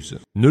excuses.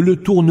 Ne le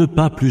tourne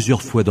pas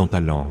plusieurs fois dans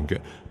ta langue,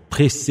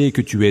 pressé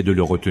que tu es de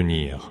le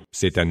retenir.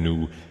 C'est à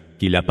nous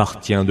qu'il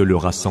appartient de le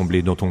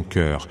rassembler dans ton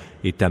cœur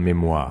et ta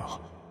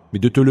mémoire, mais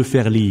de te le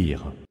faire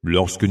lire.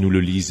 Lorsque nous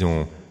le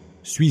lisons,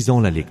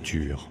 suis-en la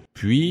lecture.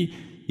 Puis,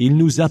 il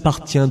nous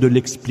appartient de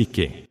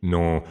l'expliquer.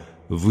 Non,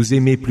 vous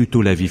aimez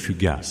plutôt la vie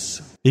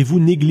fugace, et vous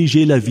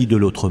négligez la vie de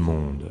l'autre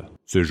monde.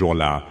 Ce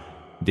jour-là,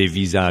 des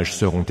visages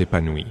seront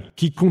épanouis,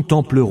 qui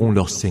contempleront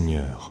leur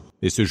Seigneur.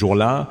 Et ce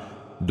jour-là,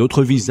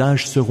 d'autres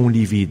visages seront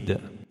livides,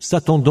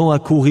 s'attendant à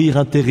courir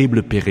un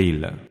terrible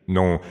péril.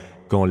 Non,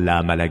 quand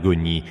l'âme à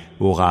l'agonie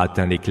aura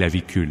atteint les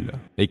clavicules,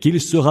 et qu'il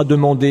sera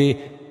demandé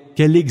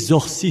quel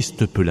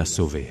exorciste peut la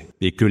sauver,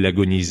 et que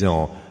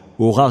l'agonisant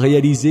aura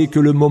réalisé que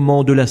le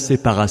moment de la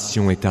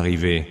séparation est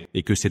arrivé,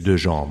 et que ses deux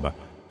jambes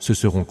se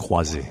seront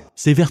croisées.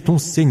 C'est vers ton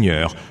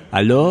Seigneur,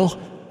 alors,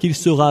 qu'il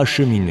sera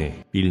acheminé.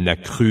 Il n'a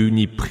cru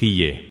ni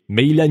prié,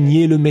 mais il a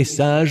nié le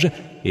message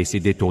et s'est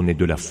détourné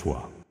de la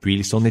foi. Puis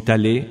il s'en est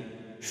allé,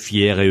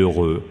 fier et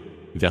heureux,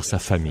 vers sa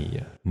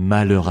famille.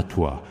 Malheur à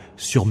toi,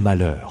 sur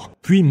malheur.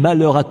 Puis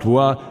malheur à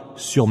toi,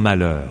 sur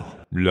malheur.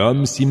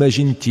 L'homme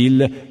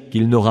s'imagine-t-il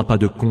qu'il n'aura pas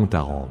de compte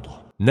à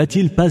rendre?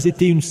 N'a-t-il pas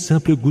été une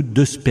simple goutte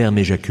de sperme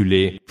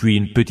éjaculée, puis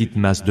une petite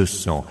masse de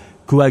sang,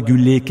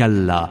 coagulée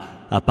qu'Allah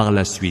a par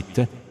la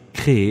suite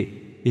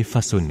créée et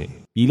façonnée?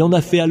 Il en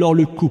a fait alors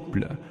le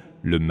couple,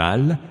 le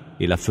mâle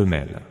et la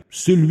femelle.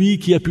 Celui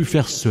qui a pu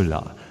faire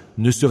cela,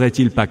 ne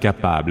serait-il pas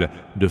capable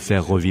de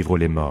faire revivre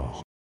les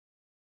morts?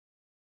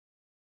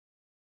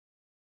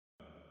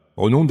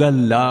 Au nom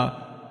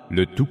d'Allah,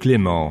 le tout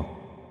clément,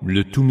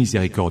 le tout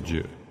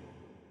miséricordieux.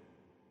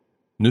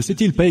 Ne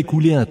s'est-il pas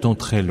écoulé un temps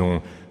très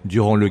long,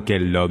 durant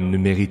lequel l'homme ne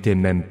méritait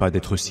même pas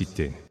d'être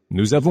cité?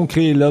 Nous avons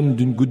créé l'homme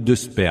d'une goutte de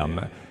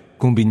sperme,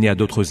 combinée à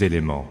d'autres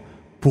éléments,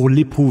 pour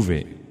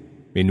l'éprouver.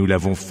 Et nous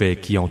l'avons fait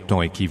qui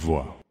entend et qui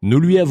voit. Nous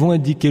lui avons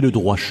indiqué le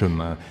droit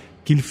chemin,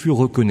 qu'il fût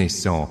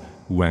reconnaissant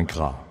ou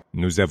ingrat.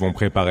 Nous avons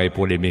préparé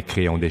pour les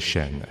mécréants des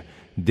chaînes,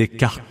 des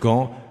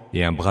carcans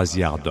et un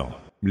brasier ardent.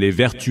 Les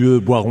vertueux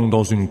boiront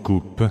dans une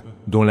coupe,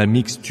 dont la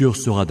mixture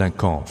sera d'un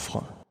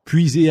camphre,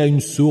 puisée à une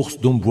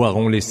source dont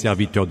boiront les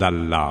serviteurs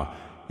d'Allah,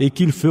 et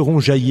qu'ils feront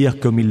jaillir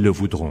comme ils le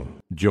voudront.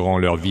 Durant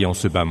leur vie en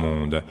ce bas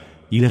monde,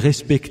 ils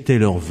respectaient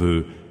leurs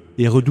vœux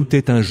et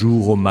redoutaient un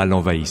jour au mal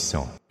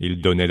envahissant.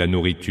 Ils donnaient la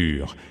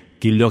nourriture,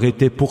 qui leur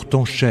était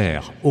pourtant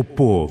chère, aux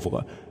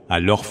pauvres, à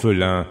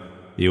l'orphelin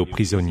et aux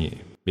prisonniers.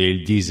 Et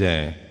ils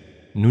disaient: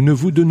 nous ne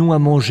vous donnons à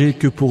manger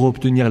que pour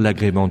obtenir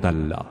l'agrément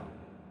d'Allah.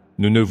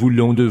 Nous ne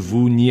voulons de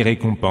vous ni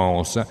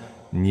récompense,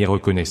 ni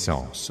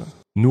reconnaissance.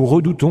 Nous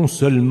redoutons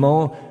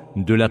seulement,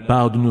 de la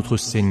part de notre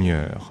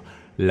Seigneur,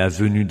 la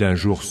venue d'un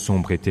jour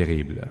sombre et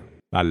terrible.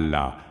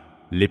 Allah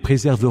les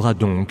préservera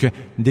donc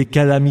des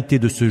calamités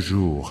de ce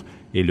jour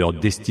et leur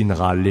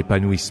destinera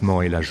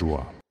l'épanouissement et la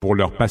joie. Pour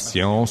leur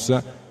patience,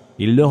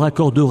 il leur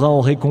accordera en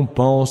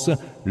récompense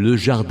le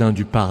jardin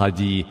du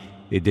paradis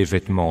et des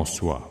vêtements en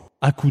soie.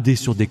 Accoudés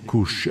sur des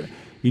couches,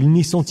 ils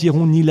n'y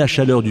sentiront ni la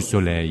chaleur du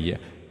soleil,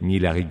 ni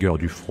la rigueur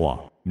du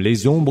froid.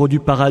 Les ombres du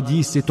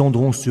paradis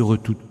s'étendront sur eux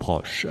toutes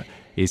proches,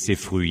 et ses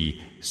fruits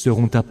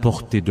seront à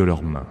portée de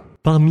leurs mains.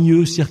 Parmi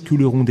eux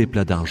circuleront des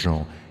plats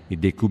d'argent et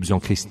des coupes en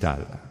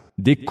cristal,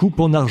 des coupes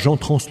en argent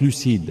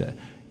translucide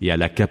et à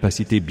la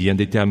capacité bien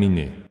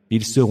déterminée.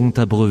 Ils seront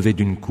abreuvés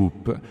d'une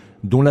coupe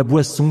dont la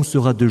boisson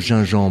sera de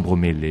gingembre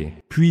mêlé,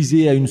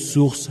 puisée à une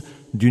source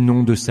du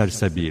nom de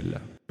salsabil.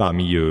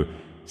 Parmi eux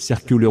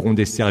circuleront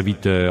des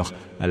serviteurs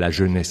à la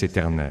jeunesse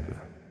éternelle.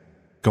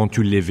 Quand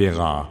tu les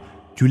verras,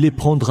 tu les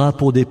prendras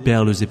pour des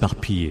perles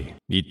éparpillées.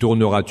 Y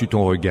tourneras-tu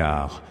ton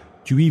regard,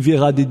 tu y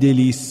verras des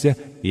délices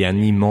et un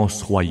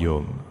immense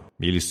royaume.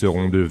 Ils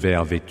seront de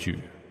verre vêtus,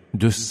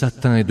 de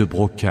satin et de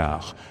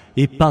brocart,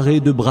 et parés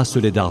de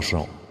bracelets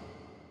d'argent.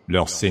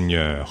 Leur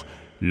Seigneur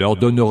leur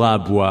donnera à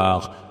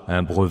boire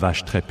un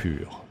breuvage très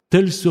pur.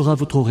 Telle sera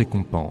votre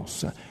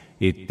récompense,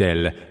 et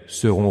tels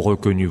seront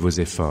reconnus vos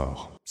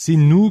efforts. C'est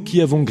nous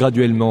qui avons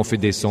graduellement fait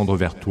descendre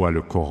vers toi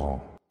le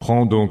Coran.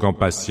 Prends donc en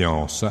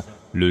patience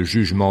le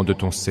jugement de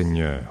ton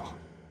Seigneur.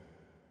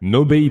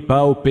 N'obéis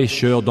pas aux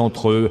pécheurs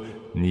d'entre eux,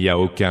 ni à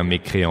aucun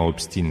mécréant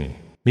obstiné.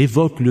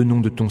 Évoque le nom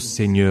de ton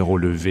Seigneur au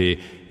lever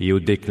et au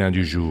déclin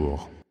du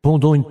jour.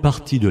 Pendant une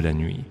partie de la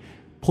nuit,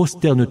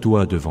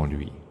 prosterne-toi devant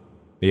lui,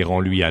 et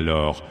rends-lui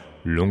alors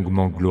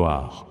longuement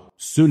gloire.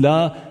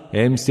 Ceux-là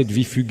aiment cette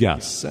vie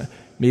fugace,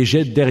 mais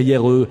jettent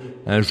derrière eux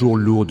un jour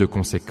lourd de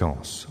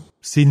conséquences.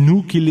 C'est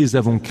nous qui les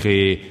avons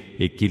créés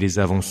et qui les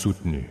avons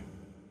soutenus.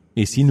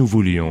 Et si nous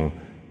voulions,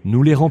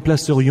 nous les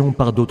remplacerions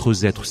par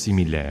d'autres êtres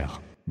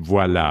similaires.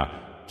 Voilà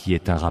qui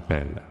est un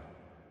rappel.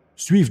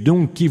 Suive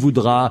donc qui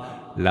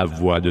voudra la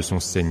voie de son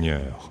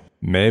Seigneur.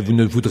 Mais vous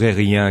ne voudrez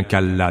rien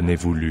qu'Allah n'ait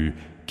voulu,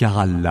 car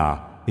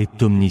Allah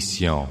est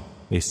omniscient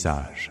et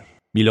sage.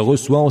 Il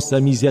reçoit en sa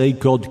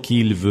miséricorde qui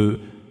il veut,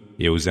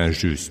 et aux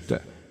injustes,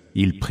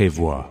 il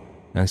prévoit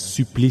un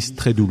supplice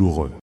très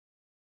douloureux.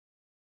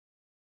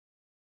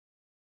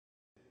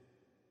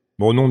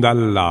 Au nom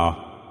d'Allah,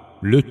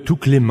 le tout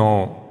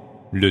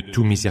clément, le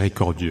tout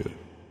miséricordieux.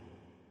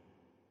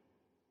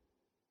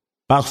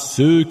 Par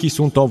ceux qui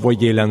sont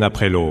envoyés l'un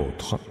après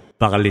l'autre,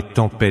 par les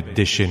tempêtes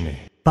déchaînées,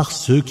 par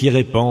ceux qui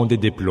répandent et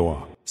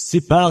déploient,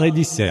 séparent et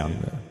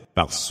discernent,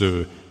 par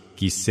ceux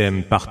qui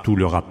sèment partout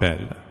le rappel,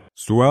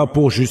 soit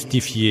pour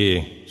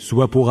justifier,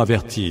 soit pour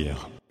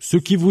avertir. Ce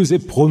qui vous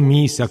est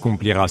promis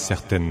s'accomplira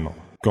certainement,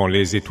 quand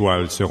les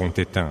étoiles seront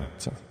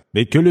éteintes,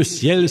 et que le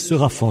ciel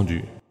sera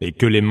fendu, et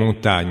que les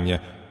montagnes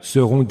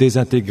seront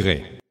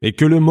désintégrées, et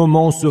que le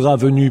moment sera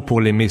venu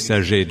pour les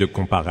messagers de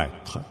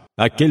comparaître.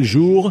 À quel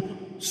jour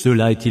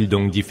cela est-il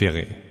donc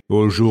différé?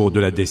 Au jour de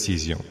la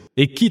décision.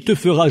 Et qui te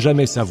fera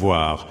jamais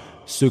savoir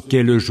ce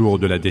qu'est le jour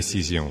de la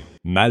décision?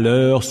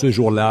 Malheur ce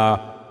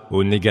jour-là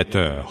aux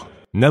négateurs.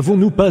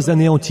 N'avons-nous pas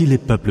anéanti les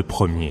peuples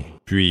premiers?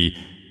 Puis,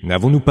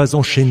 n'avons-nous pas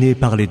enchaîné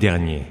par les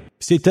derniers?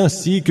 C'est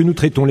ainsi que nous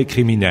traitons les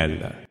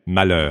criminels.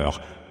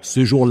 Malheur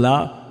ce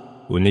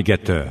jour-là aux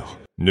négateurs.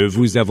 Ne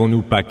vous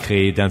avons-nous pas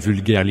créé d'un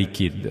vulgaire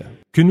liquide,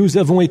 que nous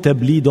avons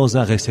établi dans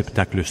un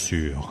réceptacle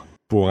sûr,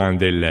 pour un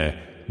délai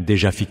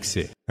déjà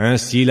fixé?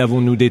 Ainsi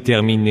l'avons-nous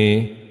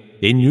déterminé,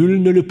 et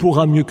nul ne le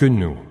pourra mieux que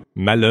nous.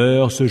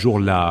 Malheur ce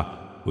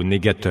jour-là aux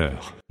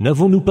négateurs.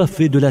 N'avons-nous pas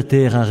fait de la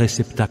terre un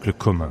réceptacle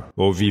commun,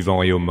 aux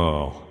vivants et aux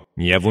morts?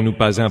 N'y avons-nous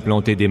pas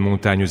implanté des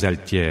montagnes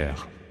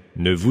altières?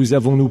 Ne vous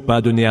avons-nous pas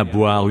donné à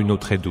boire une eau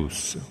très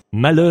douce?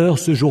 Malheur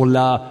ce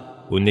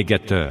jour-là aux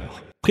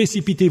négateurs.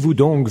 Précipitez-vous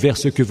donc vers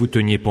ce que vous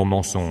teniez pour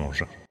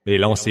mensonge, et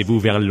lancez-vous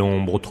vers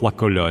l'ombre aux 3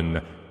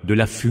 colonnes de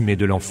la fumée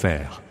de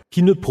l'enfer,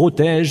 qui ne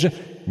protège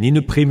ni ne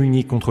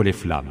prémunit contre les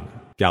flammes,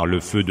 car le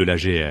feu de la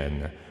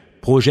géhenne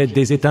projette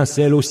des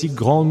étincelles aussi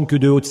grandes que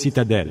de hautes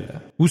citadelles,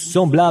 ou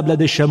semblables à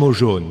des chameaux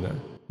jaunes.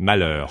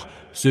 Malheur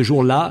ce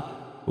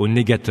jour-là aux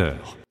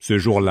négateurs. Ce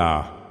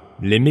jour-là,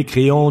 les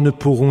mécréants ne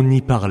pourront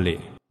ni parler,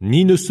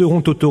 ni ne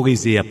seront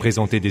autorisés à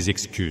présenter des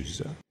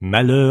excuses.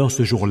 Malheur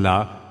ce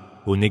jour-là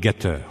aux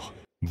négateurs.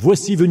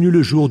 Voici venu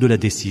le jour de la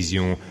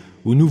décision,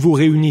 où nous vous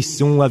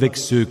réunissons avec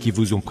ceux qui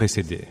vous ont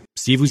précédés.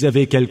 Si vous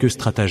avez quelque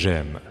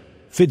stratagème,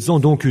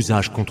 faites-en donc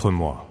usage contre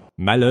moi.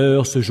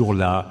 Malheur ce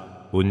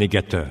jour-là aux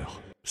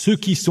négateurs. Ceux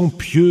qui sont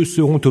pieux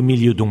seront au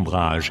milieu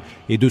d'ombrages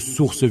et de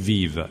sources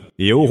vives,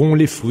 et auront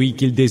les fruits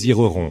qu'ils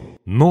désireront.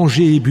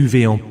 Mangez et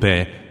buvez en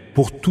paix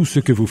pour tout ce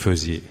que vous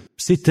faisiez.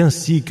 C'est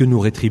ainsi que nous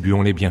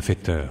rétribuons les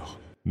bienfaiteurs.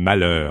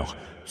 Malheur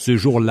ce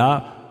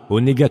jour-là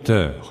aux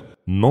négateurs.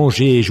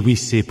 Mangez et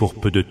jouissez pour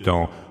peu de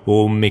temps,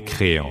 ô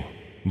mécréants.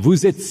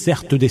 Vous êtes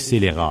certes des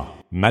scélérats.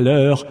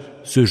 Malheur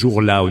ce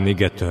jour-là aux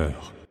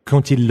négateurs.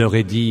 Quand il leur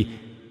est dit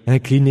 «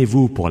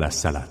 Inclinez-vous pour la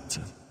salate »,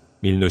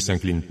 ils ne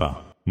s'inclinent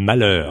pas.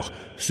 Malheur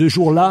ce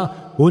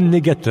jour-là aux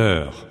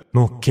négateurs.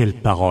 En quelles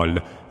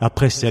paroles,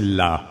 après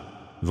celle-là,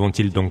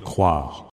 vont-ils donc croire?